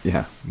Kiss.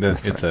 Yeah,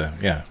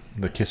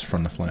 the kiss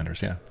from the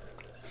Flanders. Yeah,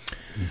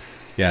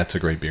 yeah, it's a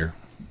great beer.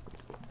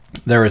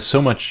 There is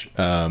so much.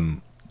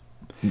 The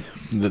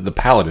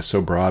palette is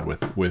so broad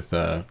with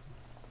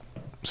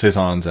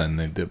saisons, and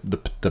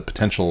the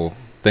potential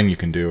thing you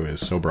can do is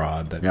so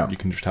broad that you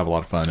can just have a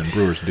lot of fun, and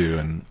brewers do.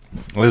 And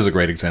this is a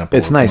great example.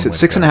 It's nice. It's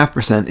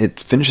 6.5%. It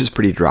finishes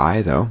pretty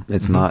dry though.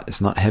 It's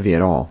not heavy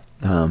at all,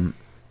 and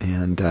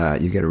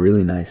you get a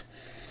really nice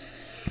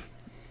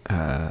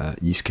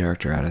yeast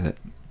character out of it.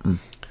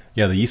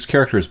 Yeah, the yeast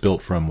character is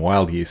built from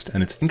wild yeast,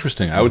 and it's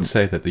interesting. I would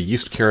say that the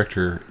yeast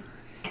character,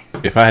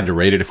 if I had to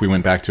rate it, if we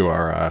went back to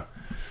our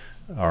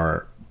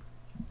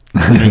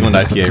New England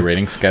IPA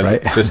rating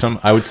system,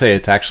 I would say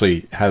it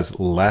actually has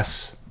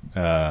less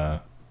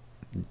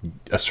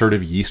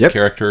assertive yeast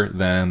character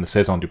than the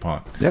Saison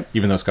DuPont. Yep.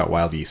 Even though it's got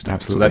wild yeast.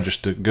 Absolutely. So that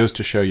just goes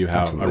to show you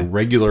how a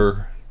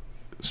regular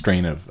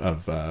strain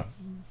of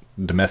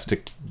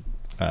domestic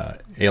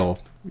ale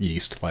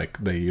yeast, like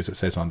they use at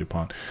Saison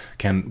DuPont,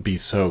 can be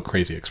so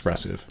crazy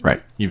expressive.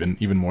 Right.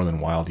 Even more than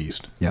wild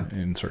yeast. Yeah.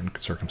 In certain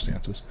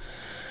circumstances.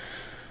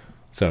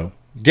 So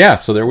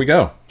so there we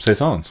go.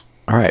 Saisons.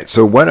 All right.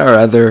 So what are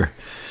other,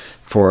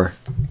 for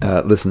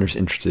listeners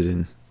interested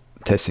in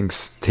tasting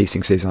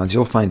saisons?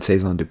 You'll find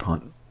Saison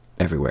DuPont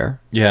everywhere.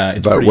 Yeah,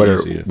 it's but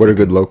pretty easy. What are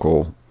good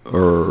local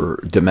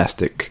or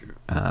domestic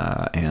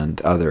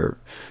and other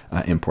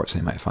imports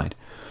they might find?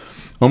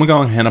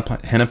 Ommegang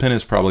Hennepin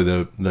is probably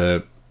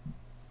the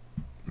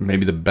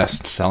maybe the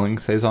best selling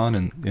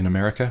saison in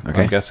America.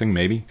 Okay. I'm guessing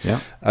maybe. Yeah.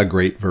 A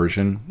great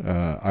version.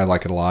 I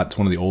like it a lot. It's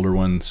one of the older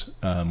ones.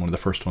 One of the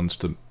first ones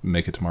to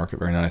make it to market.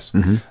 Very nice.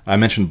 Mm-hmm. I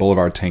mentioned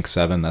Boulevard Tank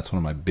 7. That's one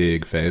of my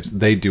big faves.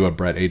 They do a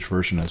Brett aged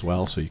version as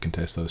well, so you can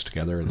taste those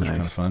together. Those are kind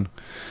of fun.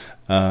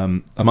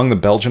 Among the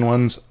Belgian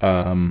ones,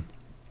 I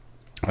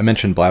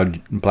mentioned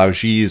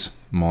Blaugie's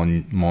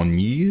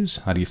Monniers.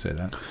 How do you say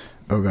that?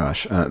 Oh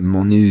gosh,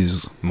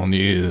 Monniers.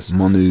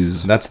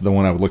 That's the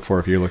one I would look for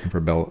if you're looking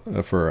for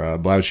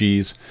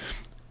Blaugie's.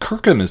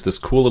 Kirkham is this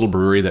cool little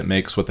brewery that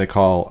makes what they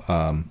call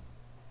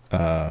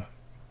they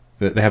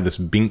have this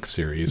Bink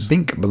series.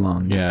 Bink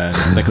Blonde. Yeah,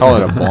 and they call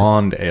it a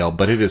blonde ale,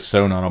 but it is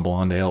so not a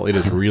blonde ale. It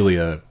is really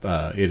it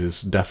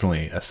is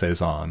definitely a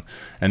saison,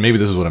 and maybe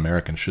this is what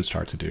Americans should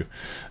start to do.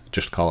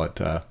 Just call it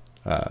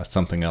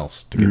something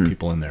else to get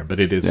people in there. But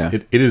it is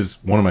it is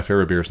one of my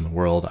favorite beers in the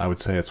world. I would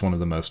say it's one of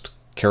the most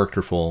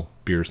characterful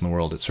beers in the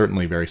world. It's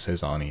certainly very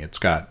saison-y. It's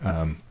got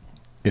an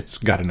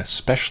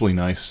especially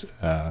nice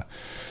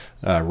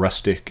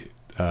rustic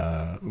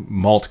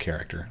malt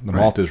character. The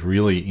malt is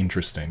really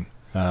interesting.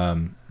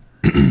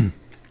 It's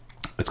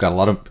got a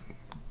lot of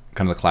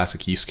kind of the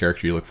classic yeast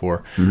character you look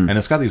for, and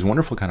it's got these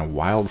wonderful kind of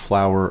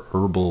wildflower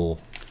herbal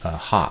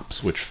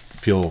hops, which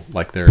feel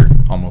like they're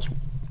almost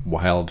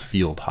wild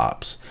field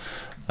hops.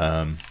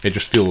 It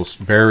just feels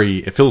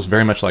very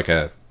much like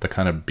the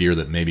kind of beer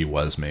that maybe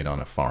was made on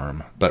a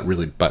farm, but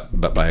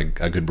by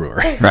a good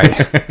brewer. Right.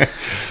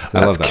 So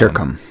I love that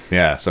Kirkham. one.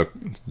 Yeah, so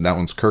that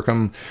one's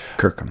Kirkham.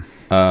 Kirkham.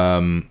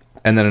 And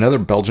then another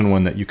Belgian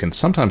one that you can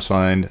sometimes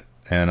find,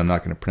 and I'm not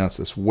going to pronounce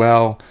this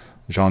well,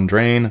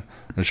 Gendrenouille.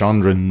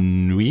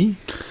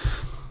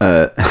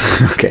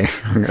 Okay,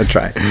 I'm going to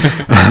try.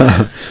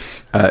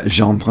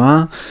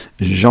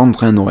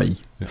 Gendrenouille.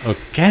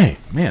 Okay,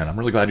 man, I'm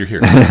really glad you're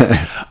here.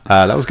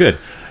 That was good.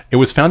 It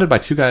was founded by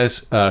two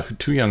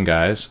young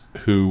guys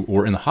who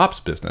were in the hops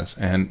business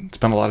and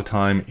spent a lot of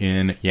time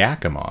in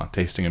Yakima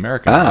tasting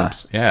American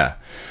hops. Yeah.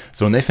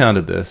 So when they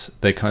founded this,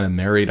 they kind of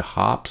married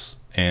hops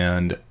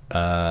and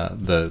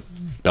the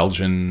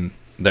Belgian,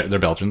 they're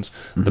Belgians,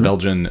 the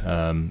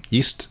Belgian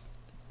yeast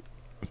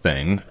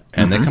thing,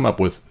 and they come up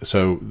with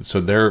they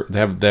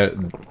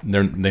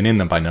name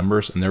them by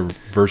numbers, and their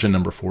version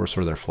number 4 is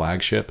sort of their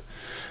flagship,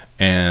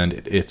 and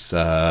it's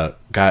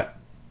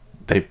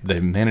they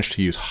managed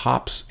to use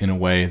hops in a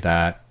way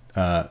that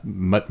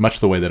much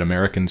the way that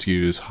Americans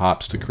use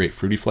hops to create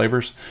fruity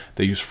flavors.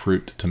 They use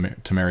fruit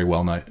to marry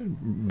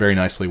very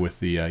nicely with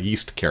the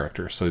yeast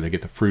character, so they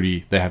get the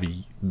fruity.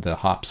 The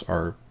hops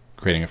are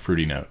creating a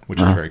fruity note, which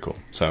is very cool.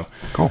 So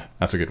cool.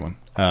 That's a good one.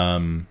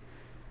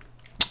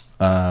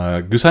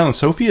 Goose Island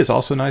Sophie is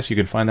also nice. You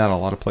can find that a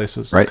lot of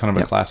places. Right. Kind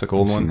of a classic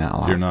old one. That a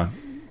lot.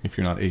 If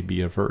you're not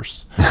AB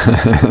averse,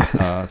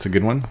 it's a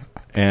good one.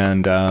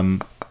 And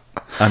I'm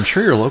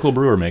sure your local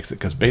brewer makes it,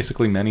 because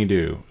basically many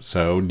do.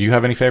 So, do you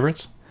have any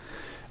favorites?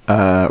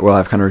 Well,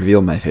 I've kind of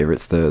revealed my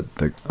favorites.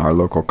 Our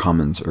local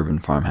Commons Urban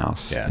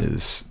Farmhouse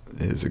is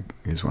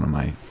one of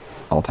my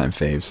all-time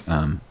faves.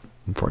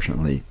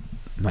 Unfortunately,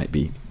 might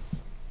be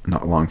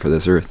not long for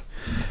this earth.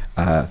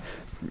 And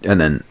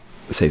then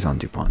Saison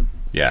DuPont.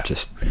 Yeah.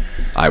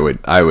 I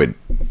would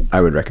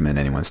recommend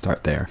anyone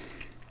start there.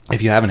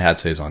 If you haven't had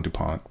Saison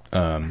DuPont,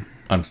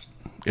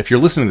 if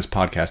you're listening to this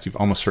podcast, you've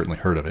almost certainly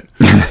heard of it.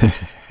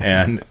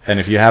 and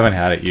if you haven't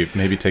had it, you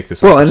maybe take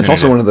this. Well, and it's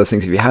also one of those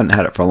things, if you hadn't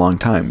had it for a long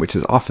time, which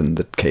is often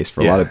the case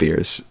for a lot of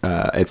beers,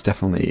 it's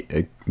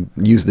definitely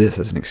use this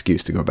as an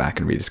excuse to go back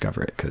and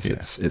rediscover it, because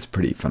it's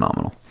pretty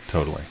phenomenal.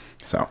 Totally.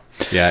 So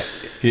yeah,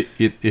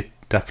 it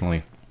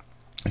definitely.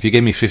 If you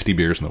gave me 50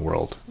 beers in the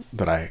world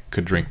that I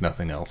could drink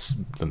nothing else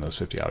than those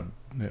 50, I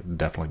would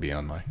definitely be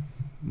on my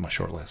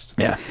short list.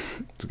 Yeah.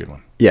 It's a good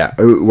one. Yeah.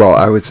 Well,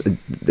 I was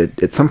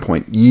at some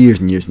point years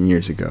and years and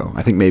years ago,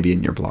 I think maybe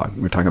in your blog,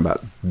 we're talking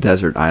about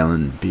desert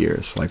island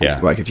beers. Like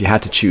if you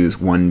had to choose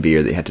one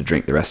beer that you had to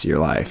drink the rest of your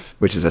life,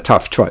 which is a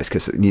tough choice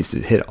because it needs to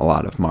hit a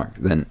lot of mark,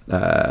 then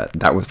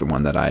that was the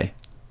one that I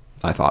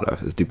thought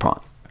of as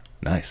DuPont.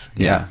 Nice.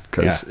 Yeah.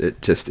 Because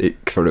it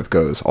sort of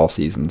goes all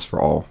seasons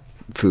for all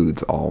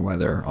foods, all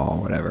weather,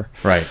 all whatever.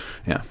 Right.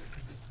 Yeah.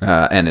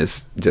 And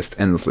is just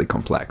endlessly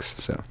complex,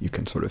 so you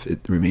can it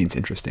remains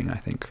interesting, I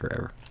think,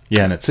 forever.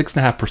 Yeah, and at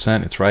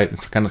 6.5%, it's right.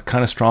 It's kind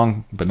of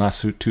strong, but not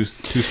too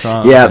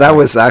strong. Yeah, that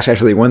was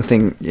actually one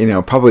thing,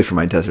 probably for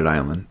my desert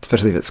island,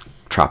 especially if it's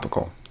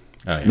tropical.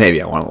 Oh, yeah.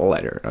 Maybe I want a little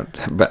lighter,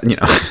 but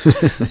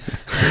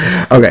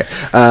Okay,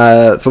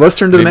 so let's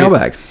turn to the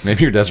mailbag.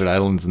 Maybe your desert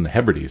island's in the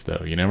Hebrides,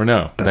 though. You never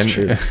know. That's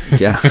true.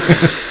 Yeah.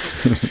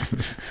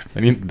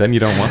 Then you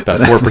don't want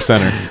that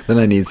 4%er. Then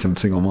I need some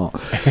single malt.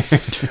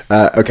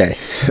 Okay,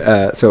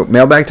 so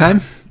mailbag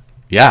time?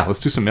 Yeah, let's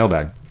do some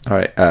mailbag. All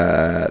right,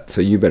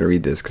 so you better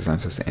read this because I'm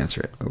supposed to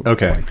answer it. Oh,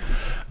 okay. Boy.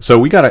 So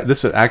we got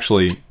this is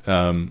actually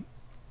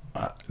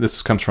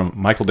this comes from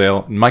Michael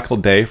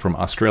Day from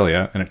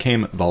Australia, and it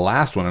came the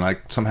last one, and it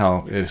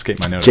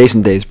escaped my notice.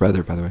 Jason Day's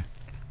brother, by the way.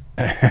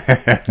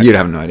 You'd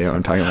have no idea what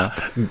I'm talking about.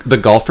 The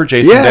golfer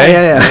Jason Day?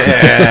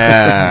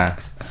 Yeah.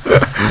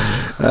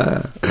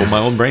 Well, my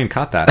old brain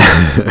caught that.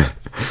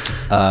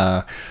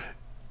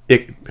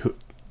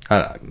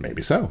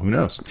 Maybe so. Who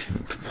knows?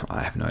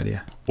 I have no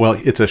idea. Well,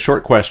 it's a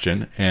short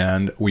question,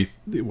 and I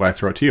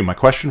throw it to you. My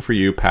question for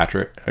you,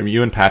 Patrick,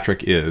 you and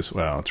Patrick is,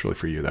 well, it's really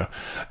for you, though.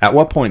 At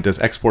what point does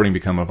exporting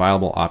become a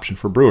viable option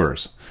for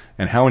brewers?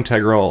 And how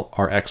integral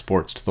are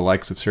exports to the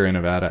likes of Sierra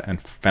Nevada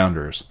and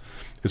Founders?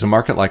 Is a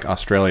market like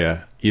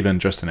Australia even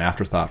just an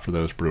afterthought for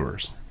those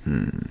brewers?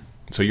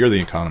 So you're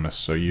the economist,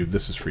 so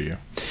this is for you.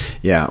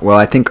 Yeah, well,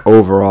 I think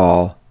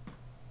overall,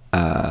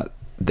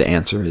 the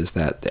answer is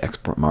that the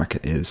export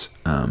market is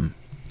a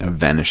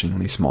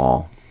vanishingly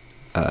small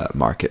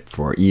market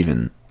for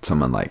even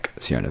someone like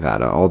Sierra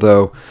Nevada.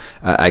 Although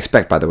I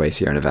expect, by the way,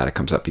 Sierra Nevada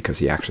comes up because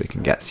he actually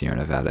can get Sierra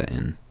Nevada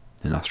in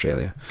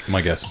Australia.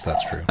 My guess is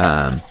that's true.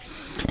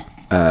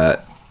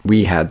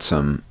 We had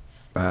some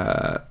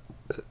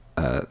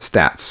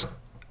stats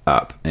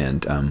up,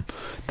 and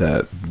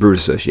the Brewers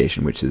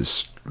Association, which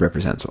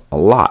represents a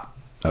lot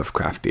of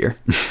craft beer,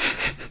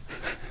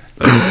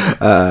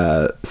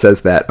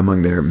 says that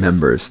among their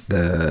members,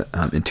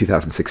 in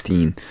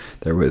 2016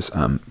 there was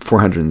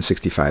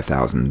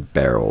 465,000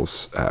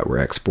 barrels were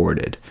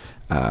exported,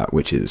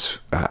 which is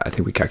I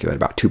think we calculate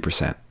about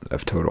 2%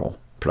 of total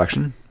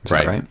production. Is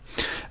that right?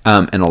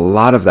 And a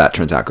lot of that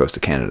turns out goes to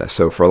Canada.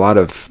 So for a lot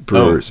of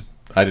brewers,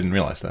 I didn't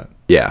realize that.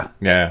 Yeah,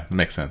 that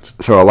makes sense.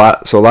 So a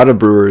lot of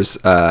brewers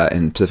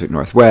in Pacific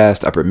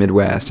Northwest, Upper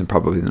Midwest, and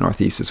probably the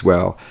Northeast as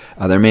well.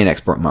 Their main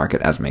export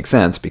market, as makes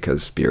sense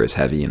because beer is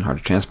heavy and hard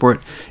to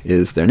transport,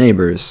 is their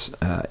neighbors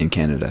in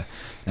Canada,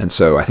 and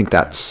so I think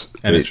that's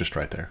it's just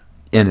right there.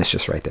 And it's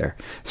just right there.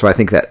 So I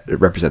think that it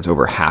represents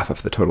over half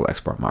of the total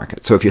export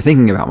market. So if you're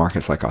thinking about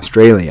markets like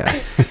Australia,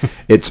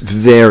 it's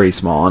very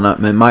small.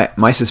 And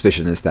my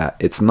suspicion is that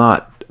it's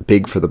not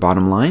big for the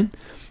bottom line,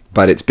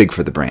 but it's big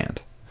for the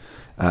brand.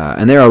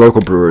 And there are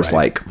local brewers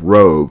like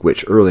Rogue,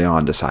 which early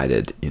on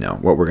decided,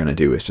 what we're going to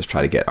do is just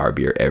try to get our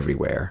beer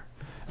everywhere.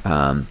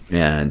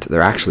 And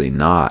they're actually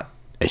not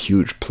a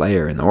huge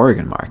player in the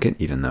Oregon market,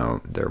 even though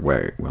they're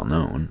very well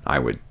known, I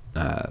would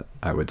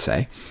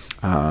say.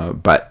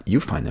 But you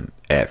find them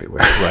everywhere.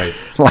 Right.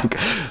 Like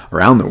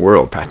around the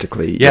world,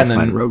 practically, you'll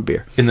find Rogue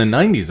beer. In the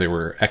 90s, they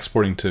were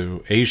exporting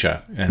to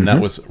Asia, and that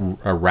was we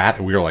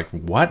were like,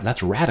 what?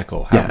 That's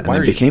radical. And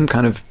they became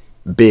kind of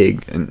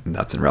big, and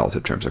that's in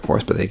relative terms, of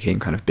course, but they became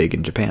kind of big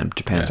in Japan.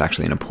 Japan's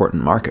actually an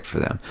important market for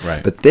them.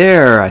 Right. But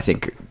there, I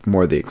think,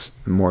 more of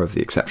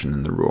the exception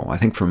than the rule. I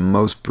think for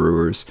most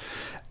brewers,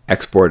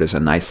 export is a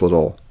nice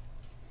little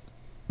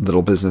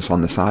business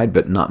on the side,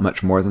 but not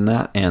much more than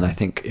that. And I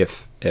think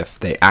if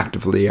they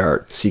actively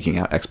are seeking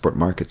out export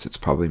markets, it's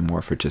probably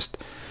more for just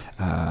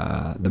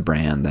the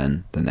brand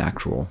than the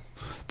actual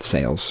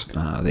sales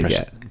they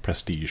get.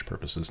 Prestige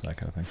purposes, that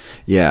kind of thing.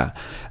 Yeah.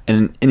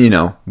 And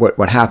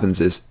what happens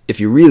is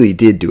if you really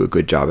did do a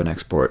good job in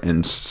export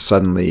and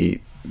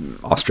suddenly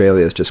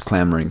Australia is just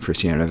clamoring for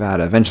Sierra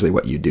Nevada, eventually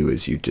what you do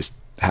is you just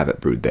have it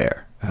brewed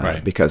there.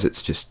 Because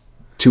it's just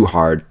too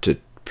hard to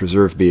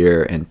preserve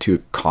beer and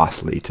too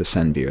costly to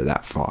send beer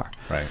that far.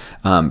 Right.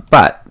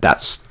 But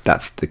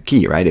that's the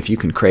key, right? If you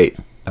can create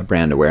a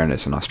brand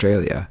awareness in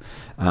Australia,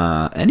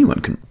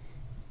 anyone can.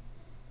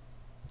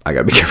 I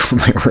gotta be careful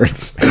with my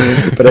words,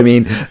 but I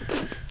mean,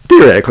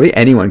 theoretically,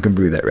 anyone can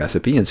brew that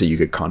recipe, and so you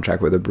could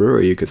contract with a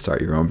brewery, you could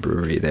start your own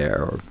brewery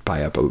there, or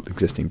buy up an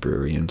existing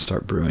brewery and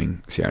start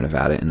brewing Sierra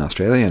Nevada in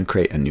Australia and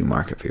create a new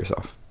market for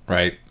yourself.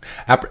 Right.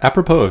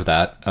 Apropos of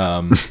that,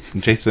 Michael,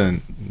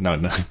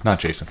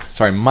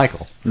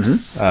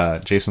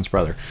 Jason's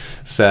brother,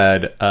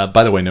 said,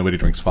 by the way, nobody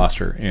drinks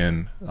Foster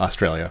in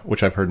Australia,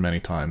 which I've heard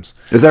many times.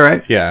 Is that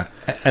right? Yeah.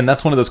 And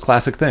that's one of those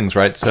classic things,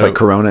 right? So, it's like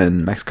Corona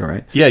in Mexico,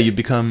 right? Yeah, you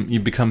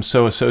become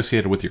so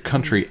associated with your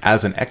country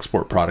as an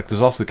export product. This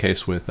is also the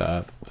case with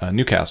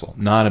Newcastle,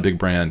 not a big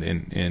brand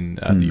in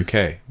the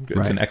UK.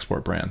 It's an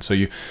export brand. So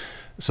I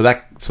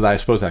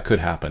suppose that could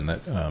happen, that,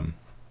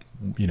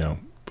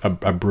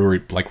 a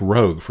brewery like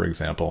Rogue, for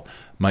example,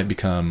 might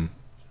become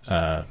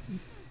a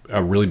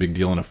really big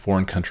deal in a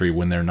foreign country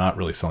when they're not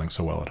really selling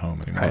so well at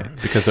home anymore,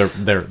 because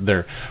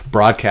they're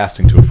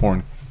broadcasting to a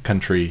foreign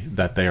country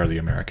that they are the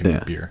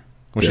American beer,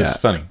 which is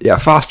funny. Yeah,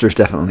 Foster's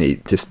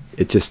definitely just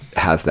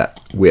has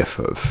that whiff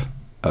of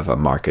a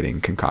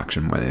marketing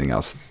concoction more than anything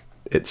else.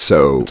 It's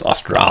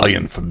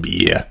Australian for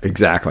beer.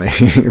 Exactly.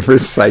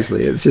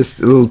 Precisely. It's just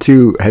a little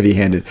too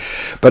heavy-handed.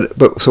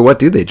 But so what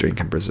do they drink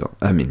in Brazil?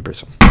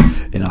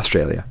 In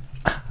Australia.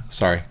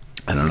 Sorry.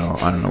 I don't know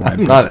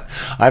why.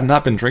 I've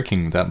not been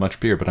drinking that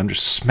much beer, but I'm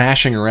just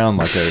smashing around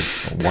like a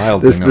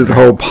wild thing. This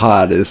whole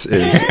pod is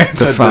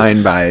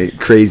defined by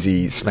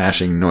crazy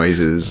smashing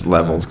noises,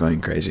 levels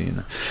going crazy.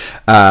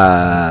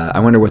 I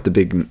wonder what the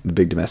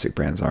big domestic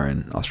brands are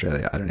in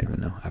Australia. I don't even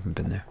know. I haven't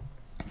been there.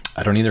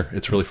 I don't either.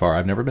 It's really far.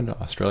 I've never been to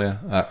Australia.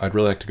 I'd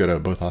really like to go to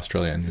both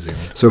Australia and New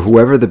Zealand. So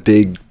whoever the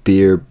big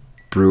beer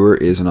brewer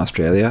is in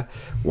Australia,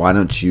 why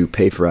don't you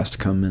pay for us to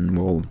come, and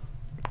we'll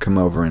come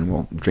over and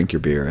we'll drink your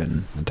beer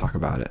and talk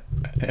about it.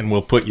 And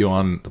we'll put you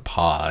on the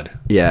pod.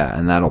 Yeah,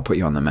 and that'll put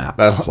you on the map,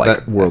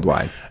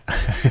 worldwide.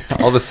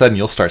 All of a sudden,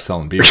 you'll start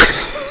selling beer.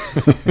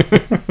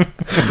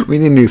 We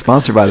need a new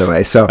sponsor, by the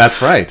way. So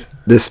that's right.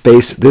 This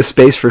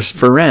space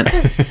for rent.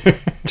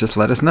 Just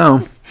let us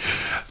know.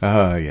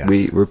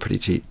 Yes. We're pretty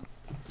cheap.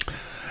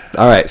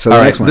 All right, so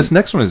the next one. This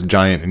next one is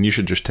giant, and you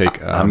should just take...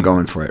 I'm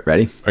going for it.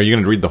 Ready? Are you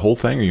going to read the whole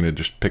thing, or are you going to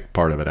just pick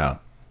part of it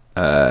out?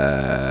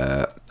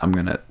 I'm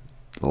going to...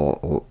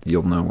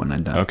 You'll know when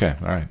I'm done. Okay,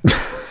 all right.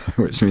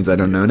 Which means I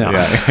don't know now.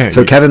 Yeah.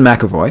 So Kevin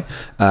McAvoy,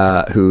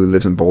 who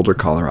lives in Boulder,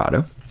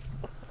 Colorado,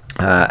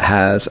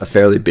 has a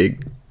fairly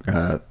big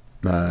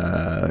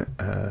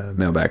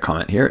mailbag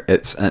comment here.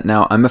 It's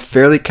now, I'm a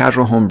fairly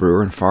casual home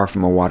brewer and far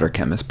from a water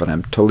chemist, but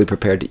I'm totally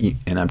prepared to eat,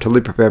 and I'm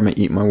totally prepared to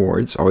eat my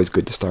words. Always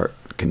good to start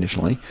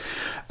conditionally.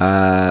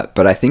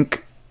 But I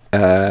think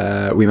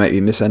we might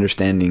be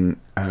misunderstanding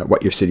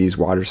what your city's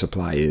water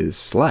supply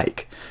is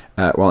like.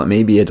 while it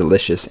may be a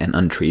delicious and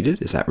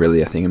untreated, is that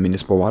really a thing in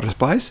municipal water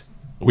supplies?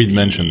 We'd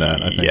mentioned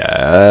that, I think.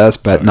 Yes,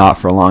 but not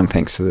for long,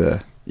 thanks to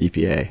the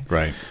EPA.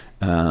 Right.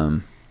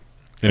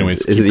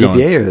 Anyways, is it the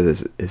EPA or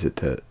is it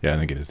the I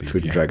think it is the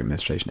Food EPA. and Drug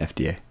Administration,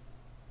 FDA?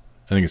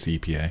 I think it's the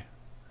EPA.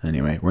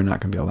 Anyway, we're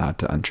not going to be allowed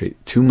to untreat.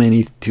 Too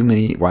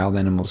many wild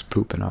animals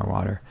poop in our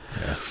water.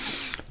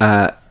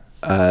 Yeah.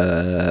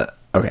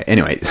 Okay,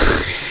 anyway.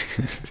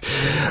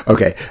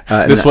 Okay.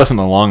 This wasn't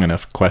a long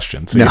enough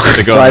question, so no, you had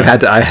to go so on I've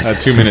had to, a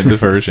 2-minute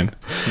digression.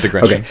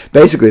 Okay,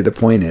 basically the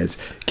point is,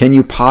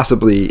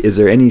 is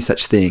there any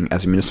such thing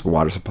as a municipal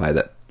water supply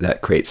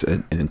that creates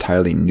an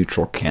entirely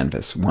neutral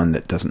canvas, one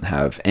that doesn't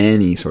have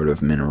any sort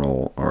of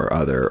mineral or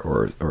other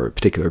or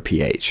particular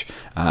pH?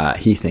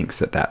 He thinks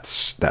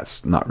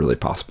that's not really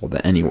possible,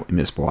 that any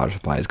municipal water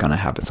supply is going to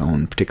have its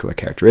own particular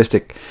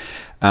characteristic.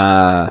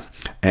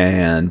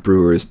 And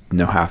brewers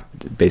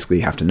basically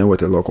have to know what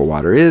their local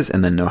water is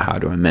and then know how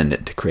to amend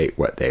it to create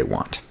what they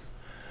want.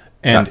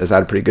 And is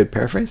that a pretty good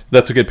paraphrase?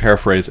 That's a good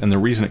paraphrase. And the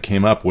reason it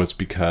came up was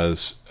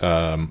because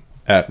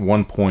at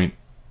one point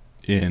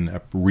in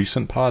a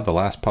recent pod, the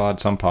last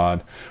pod, some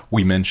pod,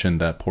 we mentioned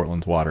that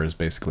Portland's water is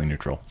basically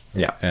neutral.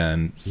 Yeah.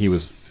 And he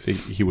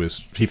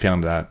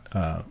found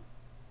that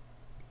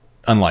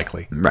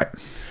unlikely. Right.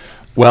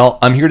 Well,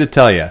 I'm here to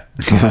tell you.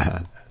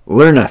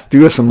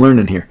 Do us some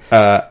learning here.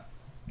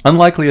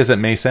 Unlikely as it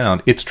may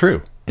sound, it's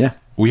true. Yeah.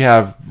 We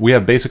have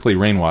basically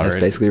rainwater. It's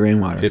basically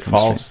rainwater. It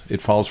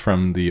falls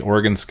from the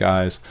Oregon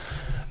skies,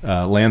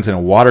 lands in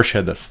a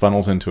watershed that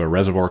funnels into a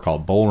reservoir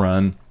called Bull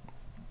Run,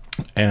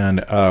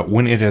 and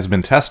when it has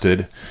been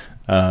tested,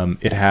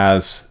 it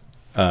has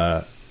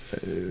actually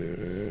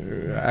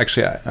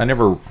I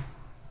don't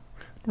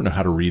know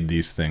how to read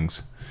these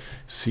things.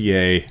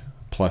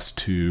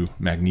 Ca+2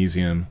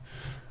 magnesium.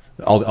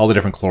 All the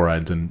different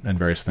chlorides and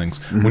various things.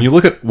 Mm-hmm. When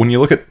you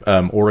look at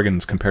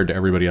Oregon's compared to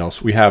everybody else,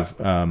 we have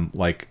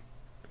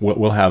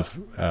we'll have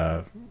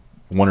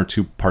 1 or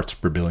 2 parts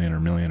per billion or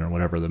million or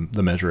whatever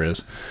the measure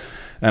is,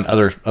 and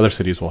other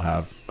cities will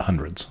have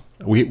hundreds.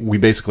 We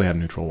basically have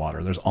neutral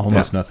water. There's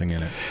almost nothing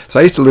in it.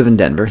 So I used to live in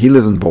Denver. He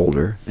lived in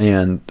Boulder,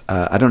 and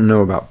I don't know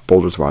about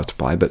Boulder's water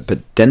supply,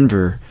 but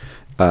Denver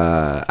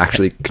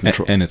actually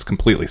control and it's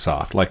completely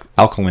soft, like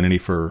alkalinity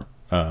for.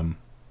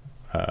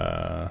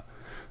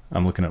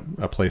 I'm looking at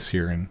a place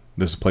here, and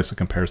there's a place that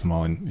compares them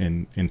all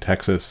in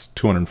Texas.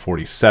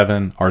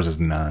 247. Ours is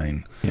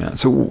 9. Yeah.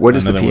 So what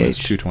is the pH? One is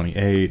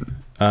 228.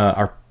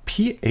 Our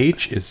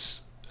pH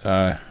is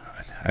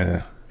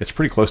it's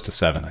pretty close to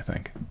 7, I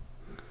think.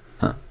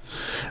 Huh.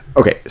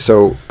 Okay.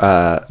 So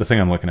the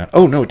thing I'm looking at.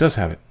 Oh no, it does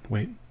have it.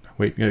 Wait.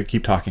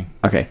 Keep talking.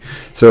 Okay.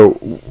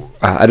 So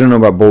I don't know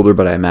about Boulder,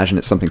 but I imagine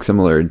it's something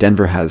similar.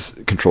 Denver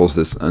controls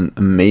this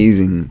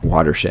amazing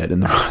watershed in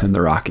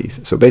the Rockies.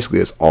 So basically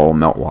it's all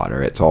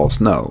meltwater. It's all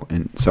snow.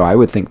 And so I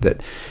would think that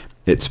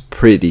it's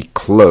pretty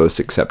close,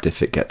 except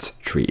if it gets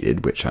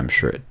treated, which I'm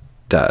sure it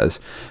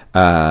does.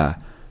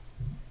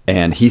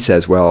 And he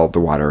says, well, the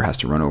water has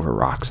to run over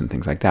rocks and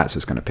things like that, so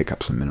it's going to pick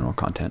up some mineral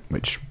content,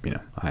 which,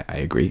 I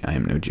agree. I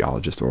am no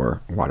geologist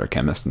or water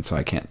chemist, and so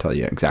I can't tell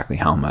you exactly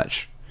how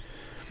much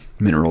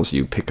minerals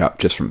you pick up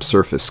just from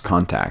surface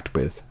contact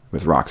with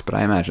rocks, but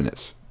I imagine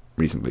it's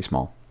reasonably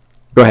small.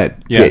 Go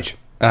ahead. Yeah. pH.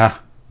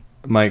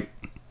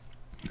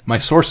 My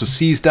source is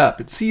seized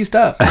up. It's seized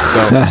up. So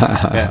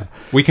yeah,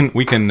 we can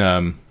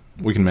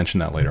mention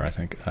that later, I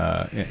think.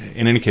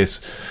 In any case,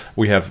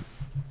 we have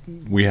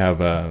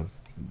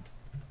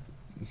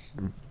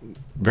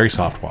very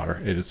soft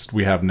water. There's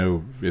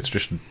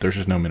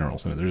just no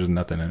minerals in it. There's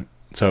nothing in it.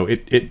 So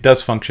it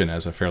does function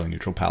as a fairly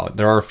neutral palate.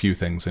 There are a few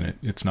things in it.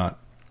 It's not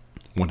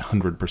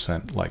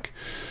 100% like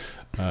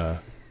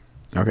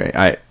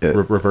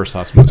reverse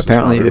osmosis.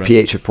 Apparently the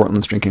pH of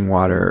Portland's drinking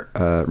water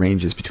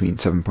ranges between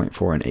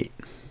 7.4 and 8.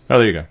 Oh,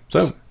 there you go.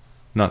 So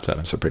not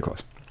 7. So pretty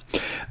close.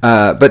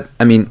 But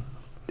I mean,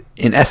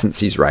 in essence,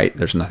 he's right.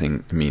 There's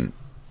nothing. I mean,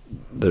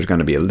 there's going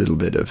to be a little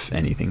bit of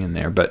anything in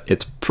there, but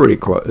it's pretty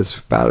close. It's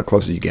about as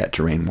close as you get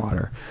to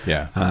rainwater.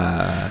 Yeah.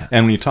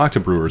 And when you talk to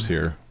brewers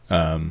here,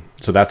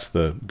 so that's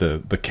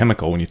the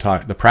chemical. When you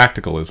talk, the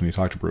practical is when you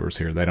talk to brewers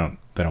here, they don't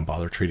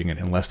bother treating it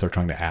unless they're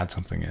trying to add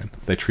something in.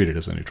 They treat it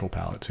as a neutral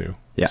palate too.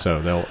 Yeah.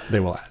 So they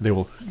will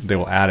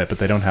add it, but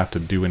they don't have to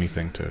do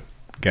anything to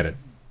get it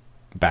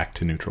back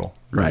to neutral.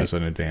 Right. That is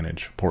an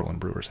advantage Portland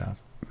brewers have.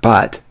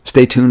 But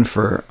stay tuned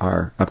for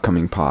our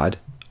upcoming pod.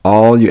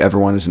 All you ever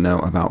wanted to know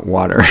about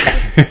water,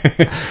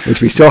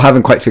 which we still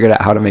haven't quite figured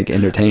out how to make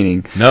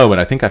entertaining. No, but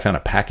I think I found a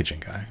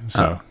packaging guy.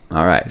 So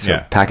all right, so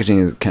yeah. packaging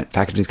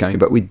is coming,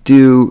 but we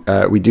do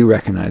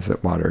recognize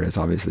that water is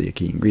obviously a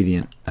key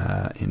ingredient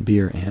in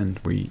beer,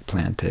 and we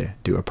plan to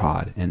do a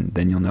pod, and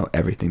then you'll know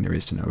everything there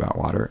is to know about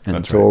water, and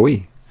That's so right. will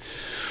we.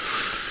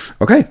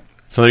 Okay,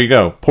 so there you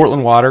go.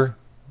 Portland water,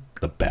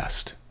 the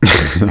best.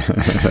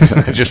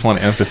 I just want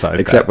to emphasize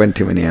except that. when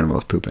too many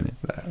animals poop in it.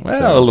 Well,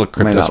 So a little it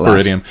might not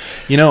cryptosporidium.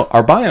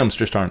 Our biomes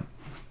just aren't.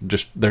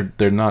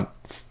 They're not.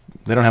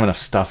 They don't have enough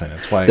stuff in it.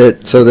 That's why.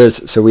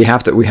 So we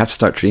have to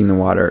start treating the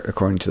water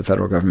according to the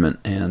federal government,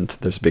 and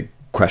there's a big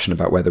question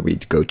about whether we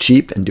go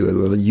cheap and do a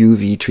little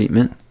UV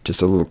treatment,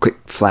 just a little quick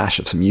flash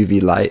of some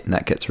UV light, and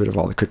that gets rid of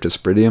all the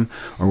cryptosporidium,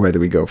 or whether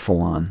we go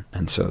full on.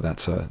 And so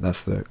that's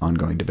the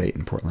ongoing debate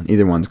in Portland.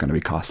 Either one's going to be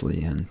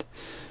costly, and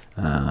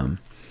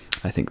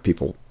I think the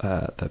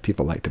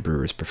people like the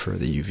brewers prefer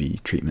the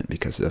UV treatment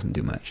because it doesn't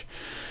do much.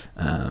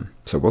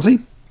 So we'll see.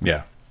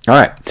 Yeah. All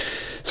right.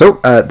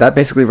 So that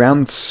basically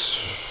rounds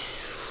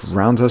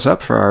us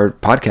up for our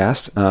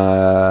podcast.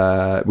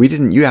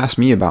 You asked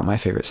me about my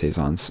favorite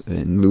saisons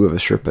in lieu of a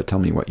Sherpa. Tell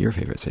me what your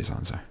favorite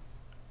saisons are.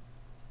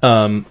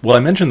 Well,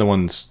 I mentioned the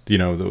ones,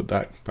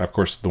 of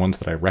course, the ones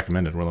that I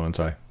recommended were the ones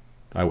I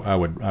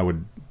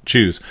would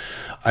choose.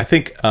 I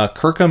think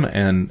Kirkham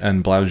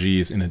and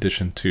Blaugies, in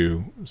addition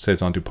to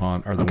Saison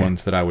Dupont, are the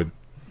ones that I would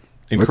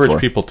encourage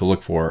people to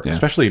look for,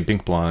 especially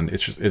Bink Blonde.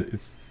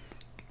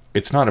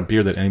 It's not a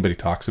beer that anybody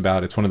talks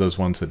about. It's one of those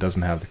ones that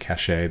doesn't have the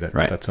cachet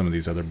that some of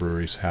these other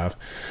breweries have.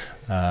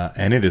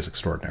 And it is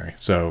extraordinary.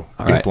 So,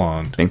 Bink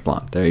Blonde. Bink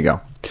Blonde. There you go.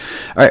 All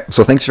right.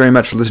 So, thanks very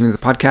much for listening to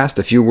the podcast.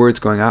 A few words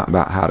going out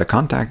about how to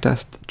contact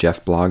us.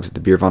 Jeff blogs at the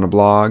Biervana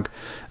blog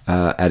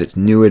at its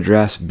new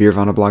address,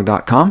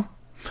 beervanablog.com.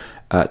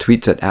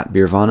 Tweets at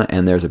Biervana,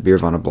 and there's a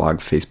Biervana blog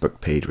Facebook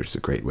page, which is a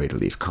great way to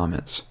leave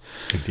comments.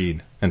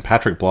 Indeed. And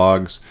Patrick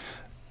blogs,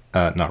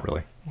 not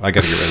really. I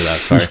got to get rid of that.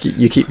 Sorry.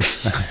 you keep.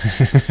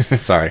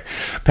 Sorry.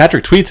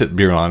 Patrick tweets at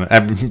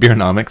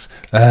Beeronomics.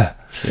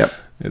 Yep.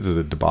 This is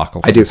a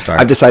debacle. I do.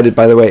 I've decided,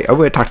 by the way,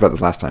 I talked about this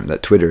last time,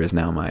 that Twitter is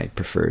now my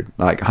preferred.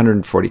 Like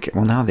 140K.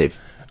 Well, now they've.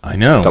 I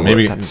know.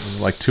 Maybe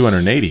that's like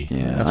 280.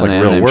 Yeah. That's like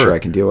real I'm work. sure I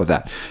can deal with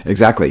that.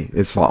 Exactly.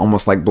 It's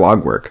almost like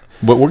blog work.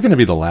 But we're going to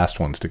be the last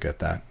ones to get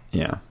that.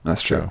 Yeah,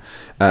 that's true.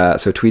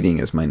 So tweeting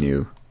is my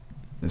new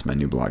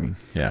blogging.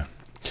 Yeah.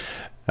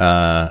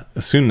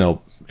 Soon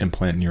they'll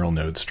implant neural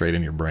nodes straight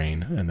in your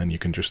brain, and then you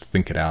can just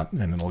think it out,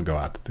 and it'll go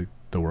out to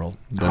the world.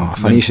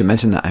 Funny you should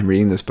mention that. I'm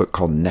reading this book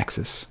called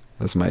Nexus.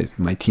 That's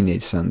my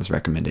teenage son's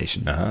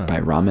recommendation by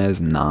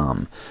Ramez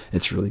Nam.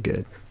 It's really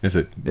good. Is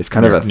it? It's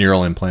kind of a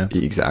neural implants.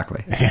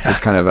 Exactly. Yeah.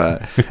 It's kind of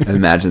it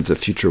imagines a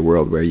future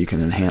world where you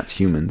can enhance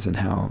humans and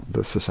how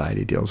the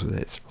society deals with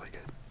it. It's really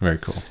good. Very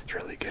cool. It's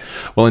really good.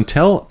 Well,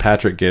 until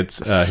Patrick gets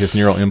his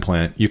neural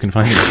implant, you can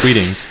find him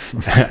tweeting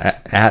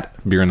at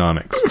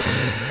Beeronomics.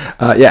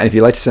 And if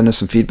you'd like to send us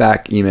some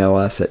feedback, email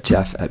us at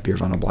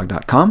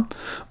jeff@beervanablog.com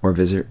or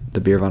visit the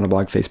Biervana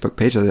blog Facebook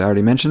page, as I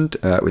already mentioned.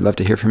 We'd love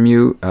to hear from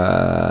you.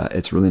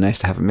 It's really nice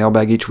to have a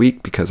mailbag each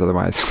week because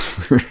otherwise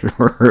we're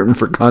hurting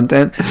for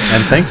content.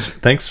 And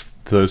thanks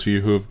to those of you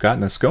who have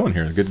gotten us going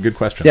here. Good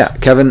questions. Yeah,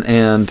 Kevin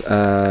and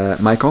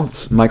Michael.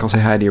 Michael, say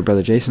hi to your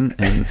brother Jason.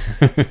 And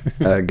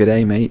good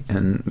day, mate.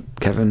 And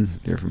Kevin,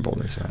 you're from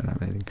Boulder, so I don't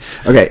have anything.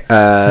 Okay.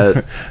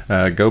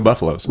 Go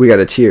Buffaloes. We got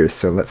a cheers,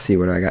 so let's see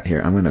what I got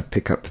here. I'm going to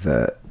pick up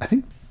I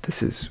think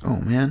this is, oh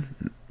man,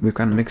 we've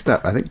kind of mixed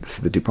up. I think this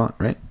is the DuPont,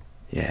 right?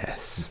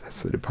 Yes,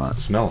 that's the DuPont.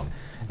 Smell them.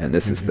 And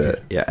this is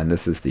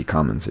the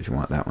Commons if you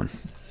want that one.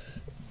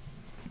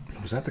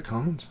 Was that the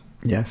Commons?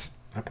 Yes.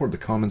 I poured the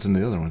Commons in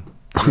the other one.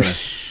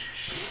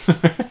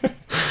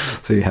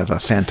 So you have a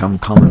Phantom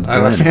Commons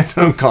blend. I have a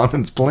Phantom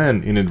Commons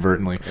blend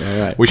inadvertently. All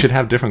right. We should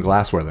have different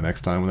glassware the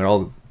next time when they're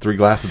all 3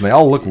 glasses and they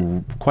all look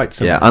quite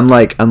similar. Yeah,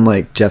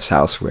 unlike Jeff's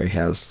house where he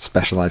has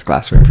specialized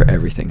glassware for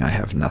everything, I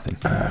have nothing.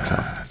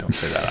 Don't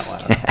say that out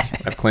loud.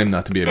 I've claimed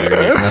not to be a beer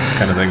geek. That's the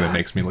kind of thing that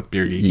makes me look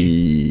beer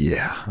geeky.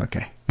 Yeah,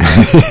 okay.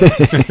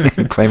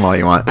 Claim all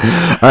you want.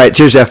 All right,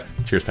 cheers, Jeff.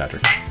 Cheers,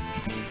 Patrick.